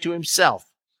and I, to himself.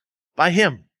 By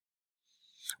him.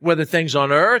 Whether things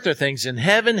on earth or things in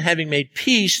heaven, having made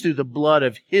peace through the blood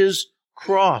of his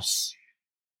cross.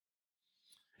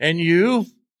 And you,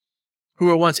 who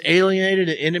were once alienated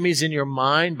and enemies in your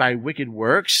mind by wicked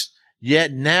works,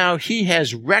 yet now he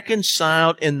has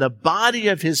reconciled in the body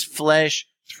of his flesh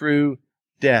through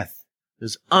death.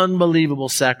 This unbelievable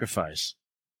sacrifice.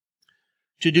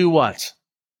 To do what?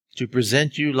 To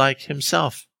present you like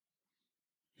himself.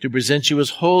 To present you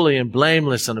as holy and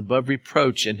blameless and above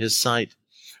reproach in his sight.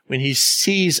 When he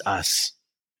sees us,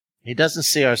 he doesn't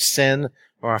see our sin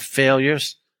or our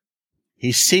failures.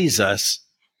 He sees us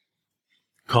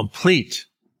complete,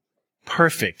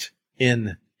 perfect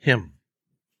in him.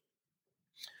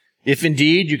 If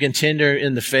indeed you contend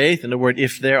in the faith, and the word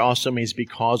if there also means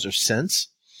because or since,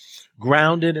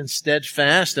 grounded and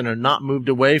steadfast and are not moved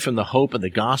away from the hope of the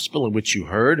gospel in which you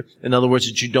heard, in other words,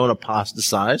 that you don't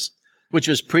apostatize, which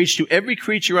was preached to every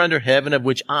creature under heaven, of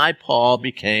which I, Paul,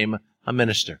 became a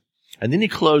minister. And then he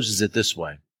closes it this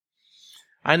way.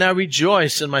 I now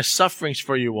rejoice in my sufferings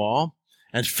for you all,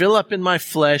 and fill up in my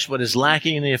flesh what is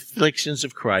lacking in the afflictions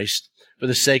of Christ, for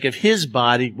the sake of his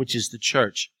body, which is the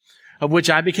church, of which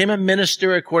I became a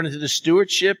minister according to the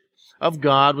stewardship of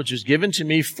God, which was given to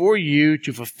me for you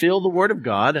to fulfill the word of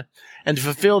God and to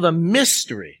fulfill the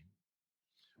mystery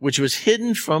which was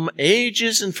hidden from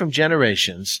ages and from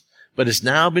generations, but has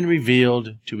now been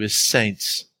revealed to his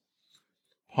saints.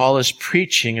 Paul is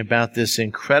preaching about this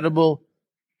incredible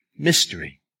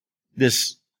mystery.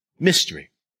 This mystery.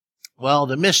 Well,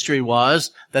 the mystery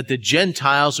was that the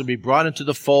Gentiles would be brought into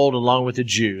the fold along with the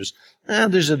Jews.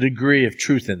 There's a degree of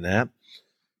truth in that.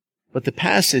 But the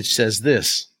passage says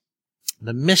this.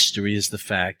 The mystery is the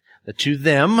fact that to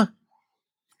them,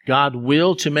 God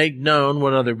willed to make known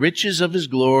what are the riches of his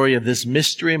glory of this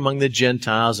mystery among the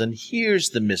Gentiles. And here's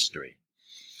the mystery.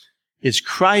 It's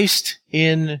Christ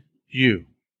in you,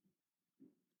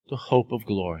 the hope of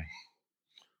glory.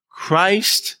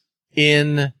 Christ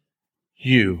in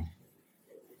you,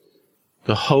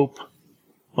 the hope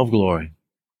of glory.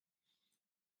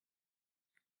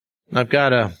 And I've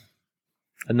got a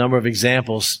number of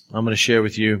examples I'm going to share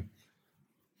with you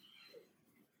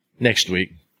next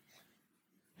week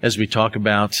as we talk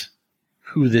about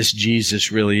who this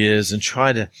Jesus really is and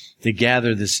try to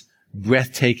gather this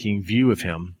breathtaking view of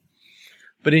him.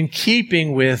 But in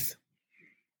keeping with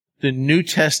the New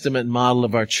Testament model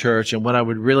of our church and what I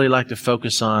would really like to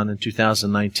focus on in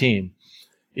 2019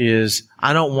 is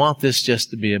I don't want this just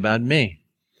to be about me.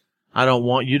 I don't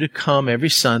want you to come every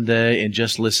Sunday and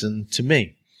just listen to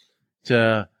me.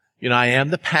 I am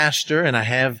the pastor and I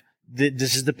have,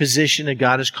 this is the position that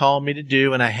God has called me to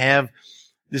do, and I have,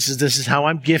 this is how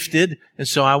I'm gifted. And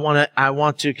so I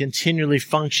want to continually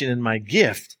function in my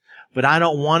gift, but I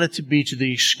don't want it to be to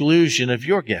the exclusion of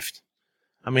your gift.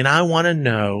 I want to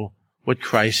know what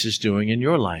Christ is doing in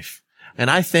your life. And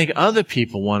I think other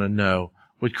people want to know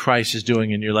what Christ is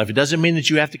doing in your life. It doesn't mean that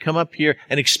you have to come up here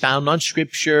and expound on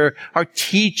Scripture or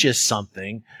teach us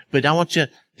something, but I want you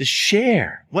to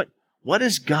share what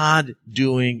is God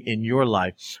doing in your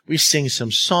life. We sing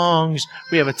some songs.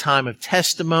 We have a time of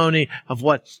testimony of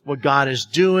what God is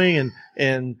doing.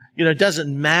 And it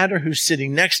doesn't matter who's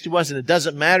sitting next to us. And it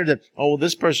doesn't matter that,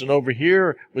 this person over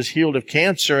here was healed of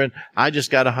cancer and I just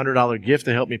got a $100 gift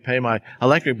to help me pay my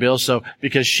electric bill. So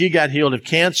because she got healed of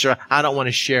cancer, I don't want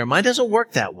to share. Mine doesn't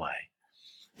work that way.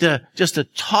 Just to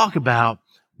talk about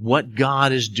what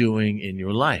God is doing in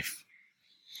your life.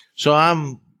 So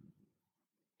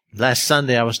last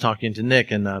Sunday I was talking to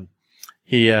Nick and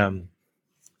he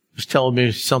was telling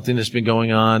me something that's been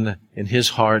going on in his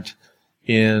heart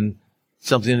in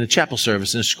something in the chapel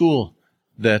service in a school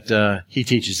that he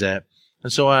teaches at.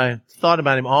 And so I thought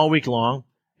about him all week long,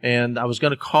 and I was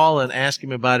going to call and ask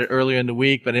him about it earlier in the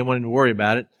week, but I didn't want him to worry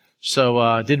about it. So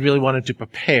I didn't really want him to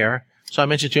prepare. So I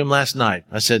mentioned to him last night.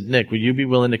 I said, Nick, will you be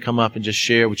willing to come up and just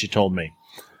share what you told me,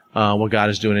 what God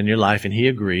is doing in your life? And he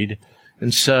agreed.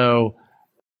 And so,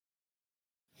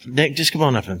 Nick, just come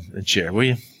on up and share, will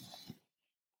you?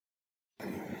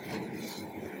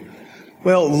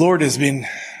 Well, the Lord has been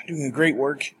doing a great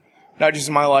work, not just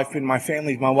in my life, but in my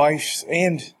family, my wife's,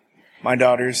 and my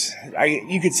daughter's.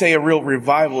 You could say a real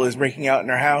revival is breaking out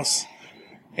in our house,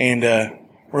 and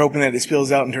we're hoping that it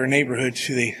spills out into our neighborhood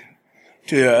to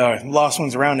the lost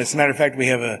ones around us. As a matter of fact, we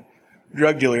have a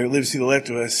drug dealer who lives to the left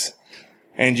of us,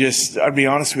 and I'll be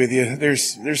honest with you,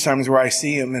 there's times where I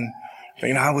see him and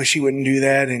I wish he wouldn't do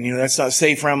that, and that's not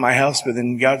safe around my house. But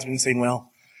then God's been saying,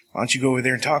 well, why don't you go over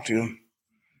there and talk to him?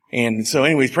 And so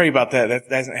anyways, pray about that. That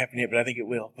hasn't happened yet, but I think it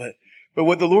will. But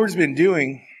what the Lord's been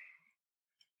doing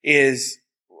is,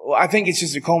 I think it's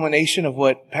just a culmination of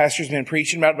what Pastor's been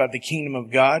preaching about the kingdom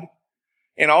of God.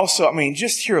 And also,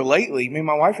 just here lately, me and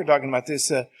my wife are talking about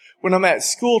this, when I'm at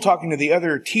school talking to the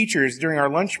other teachers during our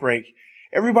lunch break,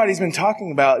 everybody's been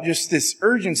talking about just this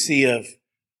urgency of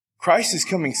Christ is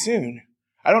coming soon.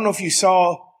 I don't know if you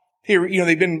saw here,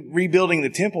 they've been rebuilding the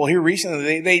temple here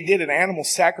recently. They did an animal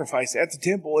sacrifice at the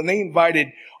temple, and they invited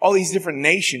all these different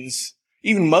nations,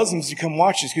 even Muslims, to come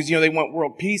watch this because, they want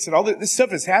world peace, and all this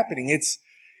stuff is happening. It's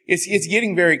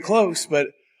getting very close, but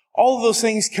all of those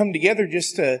things come together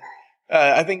just to,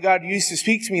 I think God used to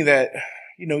speak to me that,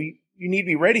 you need to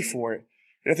be ready for it.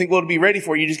 And I think, to be ready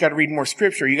for it, you just got to read more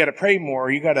scripture. You got to pray more.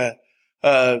 You got to,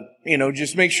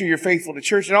 just make sure you're faithful to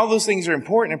church. And all those things are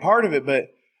important and part of it.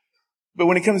 But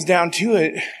when it comes down to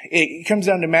it, it comes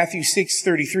down to Matthew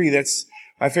 6:33. That's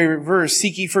my favorite verse.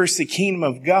 Seek ye first the kingdom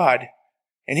of God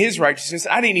and his righteousness.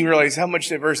 I didn't even realize how much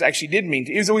that verse actually did mean.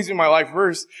 It was always in my life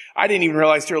verse. I didn't even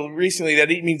realize till recently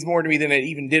that it means more to me than it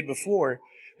even did before.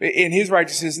 In his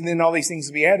righteousness, and then all these things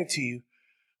will be added to you.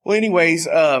 Well, anyways,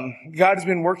 God has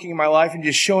been working in my life and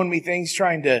just showing me things,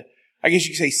 trying to, I guess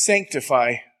you could say,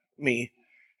 sanctify me.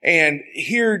 And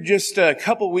here just a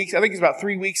couple weeks, I think it's about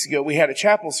 3 weeks ago, we had a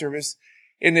chapel service.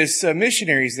 And this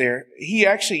missionaries there, he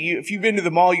actually, if you've been to the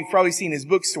mall, you've probably seen his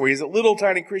bookstore. He has a little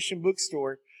tiny Christian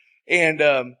bookstore. And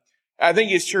I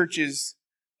think his church is,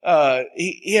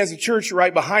 he has a church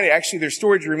right behind it. Actually, their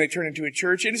storage room, they turned into a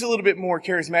church. It is a little bit more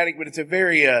charismatic, but it's a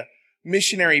very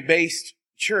missionary-based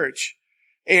church.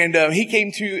 And he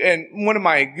came to, and one of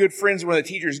my good friends, one of the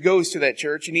teachers, goes to that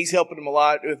church, and he's helping him a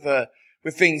lot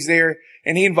with things there.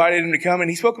 And he invited him to come,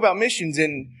 and he spoke about missions.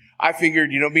 And I figured,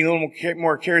 being a little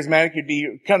more charismatic would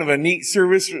be kind of a neat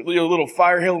service, a little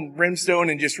fire, hell, and brimstone,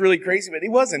 and just really crazy. But he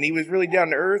wasn't. He was really down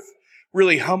to earth,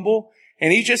 really humble.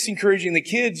 And he's just encouraging the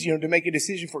kids, to make a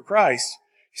decision for Christ.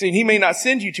 He's saying he may not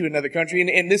send you to another country.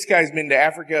 And this guy's been to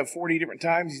Africa 40 different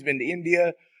times. He's been to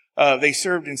India. They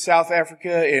served in South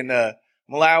Africa and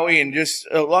Malawi and just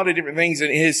a lot of different things.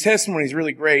 And his testimony is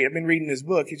really great. I've been reading his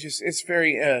book. It's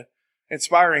very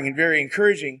inspiring and very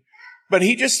encouraging. But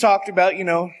he just talked about, you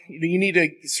need to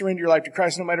surrender your life to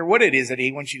Christ no matter what it is that he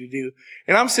wants you to do.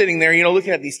 And I'm sitting there,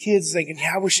 looking at these kids thinking,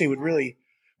 I wish they would really,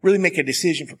 really make a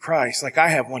decision for Christ like I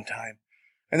have one time.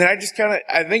 And then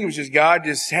I think it was just God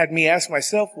just had me ask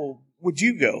myself, well, would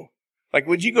you go? Like,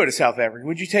 would you go to South Africa?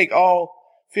 Would you take all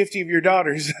 50 of your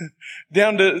daughters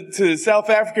down to South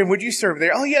Africa and would you serve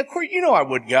there? Oh yeah, of course, I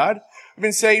would, God. I've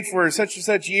been saved for such and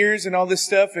such years and all this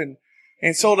stuff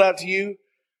and sold out to you.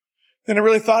 Then I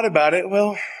really thought about it.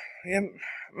 Well,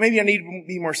 maybe I need to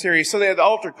be more serious. So they had the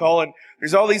altar call, and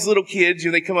there's all these little kids.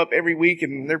 They come up every week,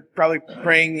 and they're probably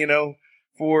praying,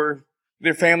 for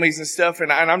their families and stuff.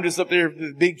 And I'm just up there,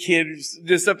 the big kid,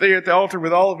 just up there at the altar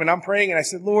with all of them. And I'm praying, and I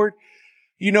said, Lord,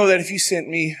 you know that if you sent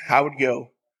me, I would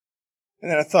go. And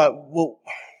then I thought, well,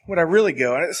 would I really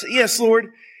go? And I said, yes,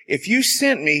 Lord, if you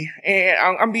sent me, and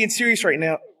I'm being serious right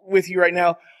now with you right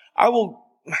now, I will.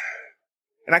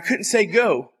 And I couldn't say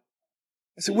go.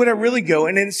 I said, would I really go?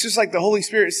 And then it's just like the Holy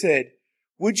Spirit said,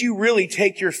 would you really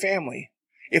take your family?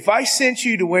 If I sent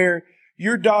you to where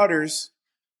your daughters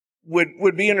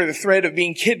would be under the threat of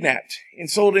being kidnapped and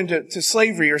sold into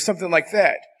slavery or something like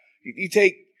that, you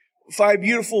take 5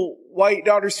 beautiful white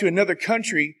daughters to another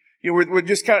country, we're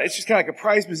just it's just kind of like a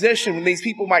prized possession when these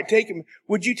people might take them.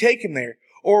 Would you take them there?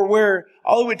 Or where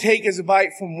all it would take is a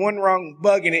bite from one wrong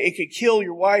bug and it could kill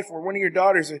your wife or one of your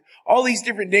daughters. All these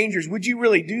different dangers. Would you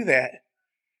really do that?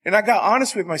 And I got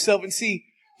honest with myself and see,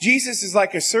 Jesus is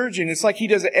like a surgeon. It's like he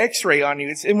does an x-ray on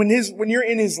you. And when you're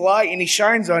in his light and he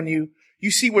shines on you, you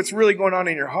see what's really going on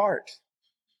in your heart.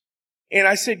 And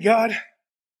I said, God,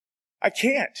 I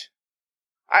can't.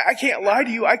 I can't lie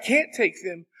to you. I can't take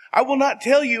them. I will not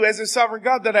tell you as a sovereign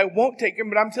God that I won't take them,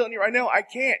 but I'm telling you right now, I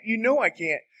can't. I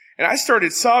can't. And I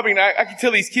started sobbing. I could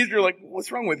tell these kids were like,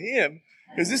 what's wrong with him?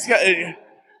 Because this guy,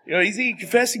 is he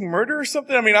confessing murder or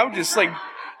something? I mean, I was just like,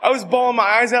 I was bawling my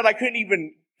eyes out. I couldn't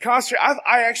even concentrate.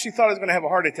 I actually thought I was going to have a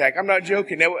heart attack. I'm not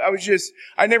joking.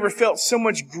 I never felt so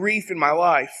much grief in my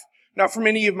life. Not from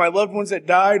any of my loved ones that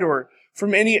died or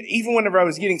from even whenever I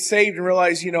was getting saved and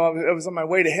realized, I was on my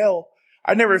way to hell.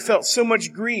 I never felt so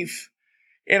much grief.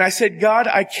 And I said, God,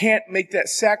 I can't make that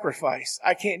sacrifice.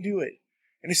 I can't do it.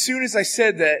 And as soon as I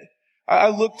said that, I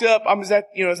looked up. I was at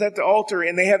the altar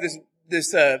and they have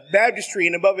this baptistry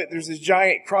and above it, there's this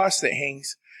giant cross that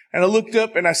hangs. And I looked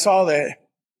up and I saw that.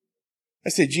 I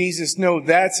said, Jesus, no,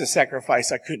 that's a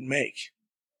sacrifice I couldn't make.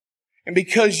 And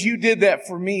because you did that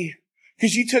for me,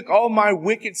 because you took all my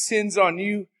wicked sins on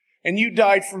you and you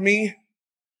died for me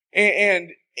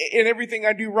and everything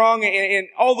I do wrong and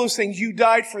all those things, you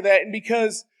died for that. And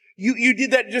because you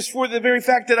did that just for the very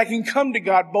fact that I can come to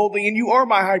God boldly and you are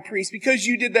my high priest, because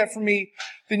you did that for me,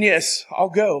 then yes, I'll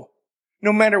go.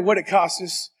 No matter what it costs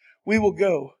us, we will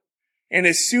go. And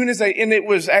as soon as and it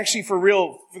was actually for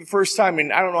real for the first time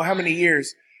in I don't know how many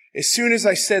years, as soon as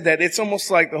I said that, it's almost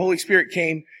like the Holy Spirit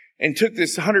came and took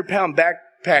this 100-pound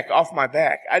backpack off my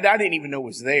back. I didn't even know it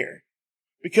was there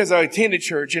because I attended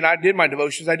church and I did my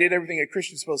devotions. I did everything a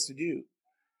Christian's supposed to do.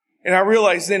 And I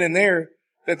realized then and there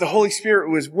that the Holy Spirit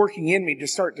was working in me to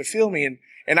start to fill me.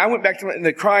 And I went back to and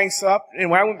the crying stopped. And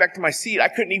when I went back to my seat, I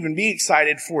couldn't even be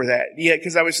excited for that yet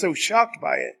because I was so shocked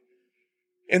by it.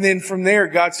 And then from there,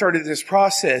 God started this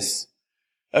process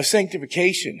of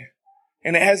sanctification.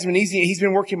 And it hasn't been easy. He's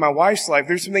been working my wife's life.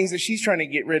 There's some things that she's trying to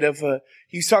get rid of.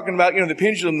 He's talking about, the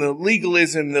pendulum, the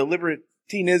legalism, the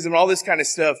libertinism, all this kind of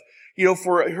stuff.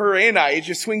 For her and I, it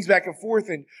just swings back and forth.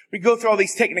 And we go through all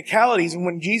these technicalities. And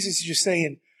when Jesus is just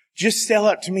saying, just sell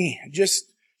out to me, just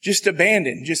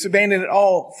abandon it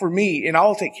all for me and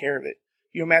I'll take care of it.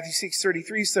 Matthew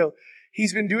 6:33. So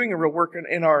he's been doing a real work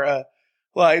in our,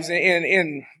 lives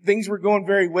and things were going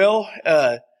very well.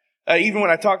 Even when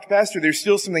I talked to Pastor, there's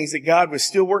still some things that God was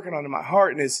still working on in my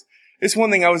heart. And as It's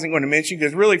one thing I wasn't going to mention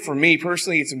because really for me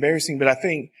personally, it's embarrassing, but I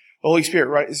think the Holy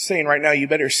Spirit is saying right now, you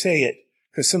better say it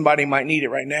because somebody might need it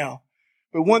right now.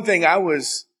 But one thing I don't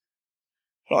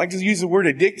like to use the word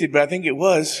addicted, but I think it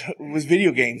was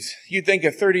video games. You'd think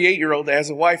a 38-year-old that has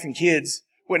a wife and kids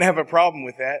wouldn't have a problem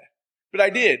with that. But I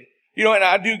did. And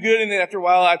I do good, and then after a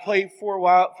while, I'd play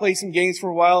some games for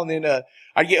a while, and then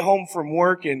I'd get home from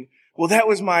work, and well, that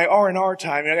was my R&R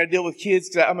time, and I got to deal with kids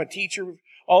because I'm a teacher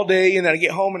all day, and then I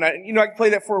get home, and I could play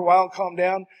that for a while and calm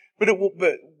down. But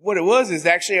what it was is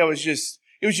actually it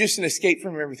was just an escape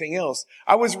from everything else.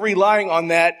 I was relying on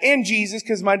that and Jesus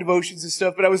because my devotions and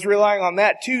stuff, but I was relying on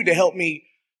that too to help me,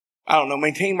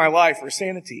 maintain my life or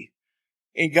sanity.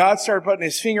 And God started putting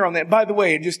his finger on that. By the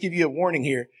way, I'll just give you a warning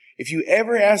here. If you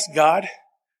ever ask God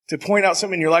to point out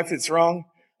something in your life that's wrong,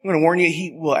 I'm going to warn you,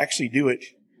 he will actually do it.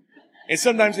 And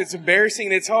sometimes it's embarrassing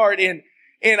and it's hard. And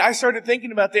I started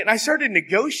thinking about that and I started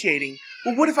negotiating.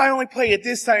 Well, what if I only play at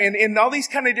this time and all these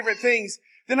kind of different things?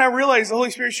 Then I realized the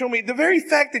Holy Spirit showed me the very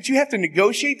fact that you have to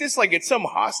negotiate this like it's some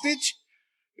hostage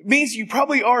means you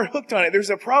probably are hooked on it. There's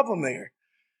a problem there.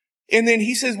 And then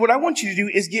he says, what I want you to do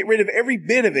is get rid of every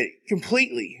bit of it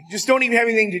completely. Just don't even have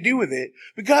anything to do with it.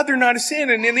 But God, they're not a sin.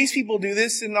 And then these people do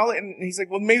this and all. And he's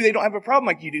like, well, maybe they don't have a problem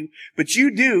like you do, but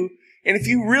you do. And if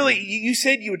you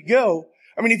said you would go.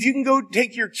 I mean, if you can go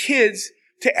take your kids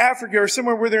to Africa or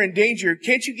somewhere where they're in danger,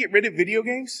 can't you get rid of video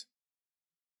games?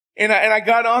 And I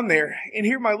got on there, and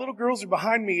here my little girls are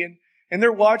behind me, and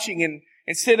they're watching, and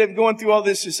instead of going through all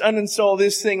this, just uninstall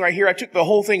this thing right here, I took the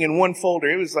whole thing in one folder.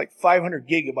 It was like 500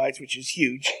 gigabytes, which is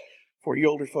huge for you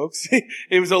older folks.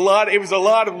 It was a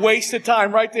lot of waste of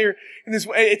time right there. And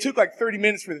it took like 30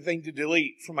 minutes for the thing to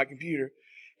delete from my computer.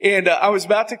 And I was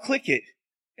about to click it,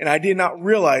 and I did not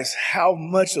realize how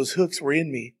much those hooks were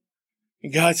in me.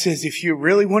 And God says, if you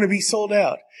really want to be sold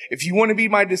out, if you want to be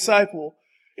my disciple,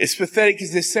 as pathetic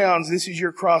as this sounds, this is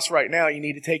your cross right now. You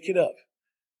need to take it up.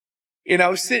 And I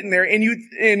was sitting there,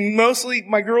 and mostly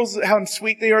my girls, how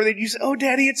sweet they are, they'd say, oh,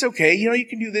 Daddy, it's okay. You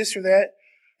can do this or that.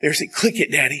 They say, click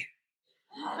it, Daddy.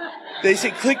 They say,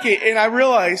 click it. And I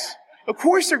realized, of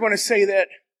course they're going to say that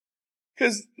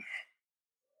because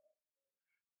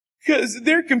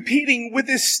they're competing with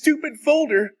this stupid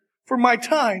folder for my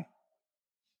time.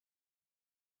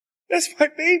 That's my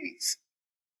babies.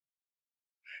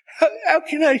 How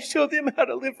can I show them how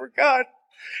to live for God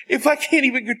if I can't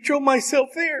even control myself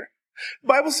there? The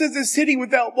Bible says a city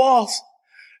without walls,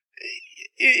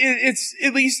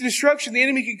 it leads to destruction. The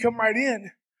enemy can come right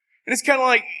in. And it's kind of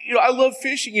like, I love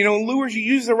fishing, lures, you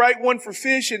use the right one for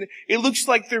fish and it looks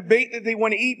like they're bait that they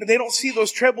want to eat, but they don't see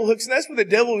those treble hooks. And that's what the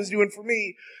devil was doing for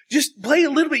me. Just play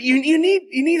a little bit. You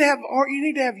need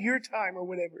to have your time or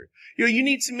whatever. You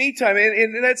need some me time.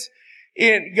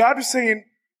 And God was saying,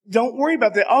 don't worry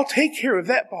about that. I'll take care of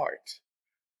that part.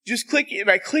 Just click it. And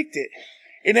I clicked it.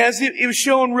 And as it was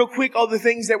showing real quick all the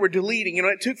things that were deleting,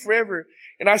 it took forever.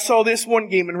 And I saw this one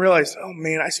game and realized, oh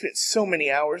man, I spent so many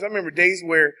hours. I remember days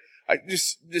where I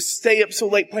just stay up so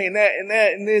late playing that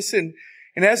and this. And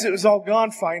as it was all gone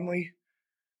finally,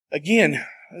 again,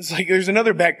 it's like there's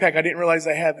another backpack I didn't realize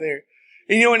I have there.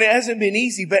 And it hasn't been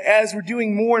easy, but as we're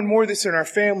doing more and more of this in our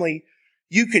family,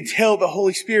 you could tell the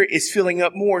Holy Spirit is filling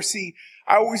up more. See,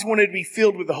 I always wanted to be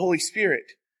filled with the Holy Spirit.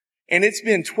 And it's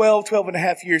been 12 and a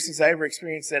half years since I ever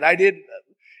experienced that. I did,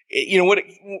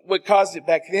 what caused it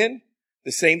back then?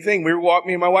 The same thing.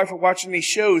 Me and my wife were watching these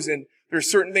shows and there's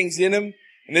certain things in them.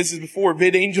 And this is before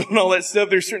VidAngel and all that stuff.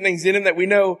 There's certain things in them that we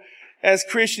know as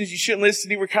Christians you shouldn't listen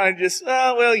to. We're kind of just,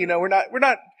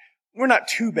 we're not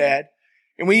too bad.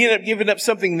 And we ended up giving up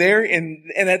something there.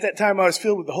 And at that time I was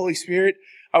filled with the Holy Spirit.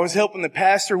 I was helping the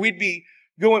pastor. We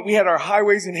had our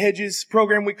Highways and Hedges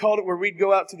program, we called it, where we'd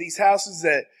go out to these houses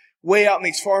that way out in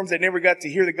these farms that never got to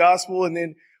hear the gospel. And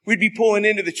then we'd be pulling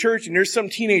into the church and there's some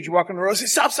teenager walking the road. Say,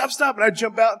 stop. And I'd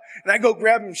jump out and I'd go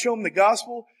grab him and show him the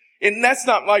gospel. And that's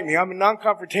not like me. I'm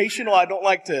non-confrontational. I don't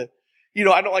like to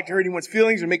hurt anyone's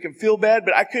feelings or make them feel bad,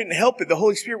 but I couldn't help it. The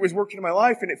Holy Spirit was working in my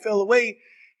life and it fell away.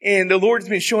 And the Lord's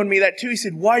been showing me that too. He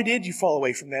said, why did you fall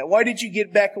away from that? Why did you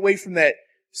get back away from that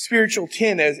spiritual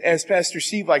tin, as Pastor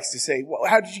Steve likes to say? Well,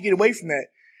 how did you get away from that?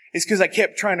 It's because I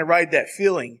kept trying to ride that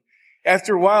feeling.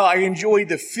 After a while, I enjoyed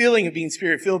the feeling of being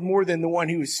Spirit-filled more than the one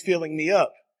who was filling me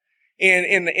up.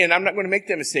 And I'm not going to make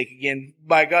that mistake again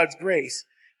by God's grace.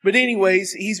 But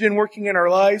anyways, He's been working in our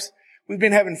lives. We've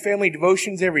been having family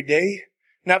devotions every day.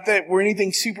 Not that we're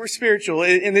anything super spiritual.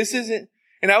 And this isn't,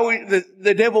 and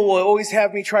the devil will always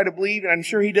have me try to believe, and I'm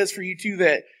sure he does for you too,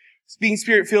 that being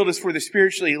Spirit-filled is for the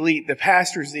spiritually elite, the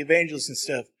pastors, the evangelists and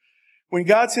stuff. When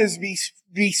God says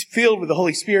be filled with the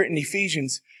Holy Spirit in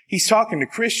Ephesians, He's talking to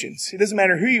Christians. It doesn't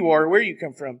matter who you are or where you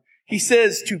come from. He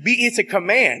says it's a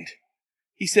command.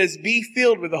 He says, be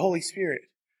filled with the Holy Spirit.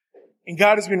 And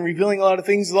God has been revealing a lot of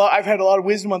things. I've had a lot of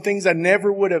wisdom on things I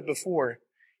never would have before.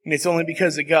 And it's only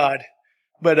because of God.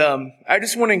 But I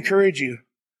just want to encourage you.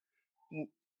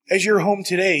 As you're home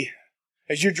today,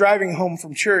 as you're driving home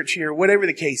from church here, whatever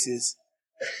the case is,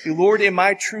 Lord, am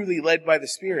I truly led by the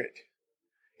Spirit?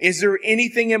 Is there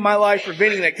anything in my life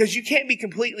preventing that? Because you can't be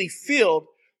completely filled.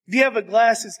 If you have a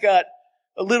glass that's got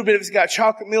a little bit of it's got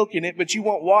chocolate milk in it, but you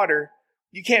want water,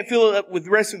 you can't fill it up with the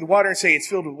rest of the water and say it's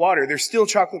filled with water. There's still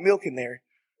chocolate milk in there.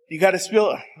 You got to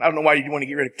spill. I don't know why you want to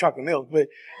get rid of chocolate milk, but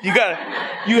you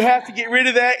have to get rid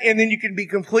of that, and then you can be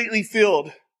completely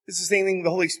filled. It's the same thing with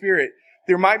the Holy Spirit.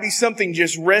 There might be something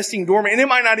just resting dormant, and it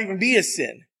might not even be a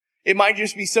sin. It might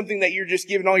just be something that you're just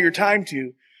giving all your time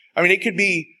to. I mean, it could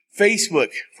be Facebook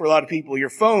for a lot of people,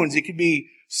 your phones. It could be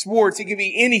sports. It could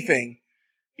be anything.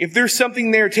 If there's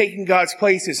something there taking God's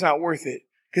place, it's not worth it,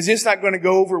 because it's not going to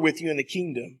go over with you in the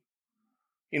kingdom.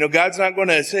 You know, God's not going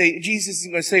to say, Jesus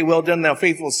isn't going to say, well done, thou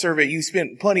faithful servant. You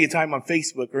spent plenty of time on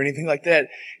Facebook or anything like that.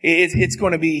 It's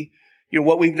going to be, you know,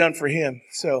 what we've done for him.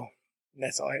 So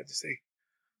that's all I have to say.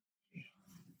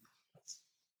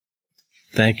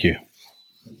 Thank you.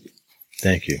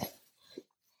 Thank you.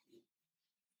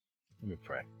 Let me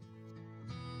pray.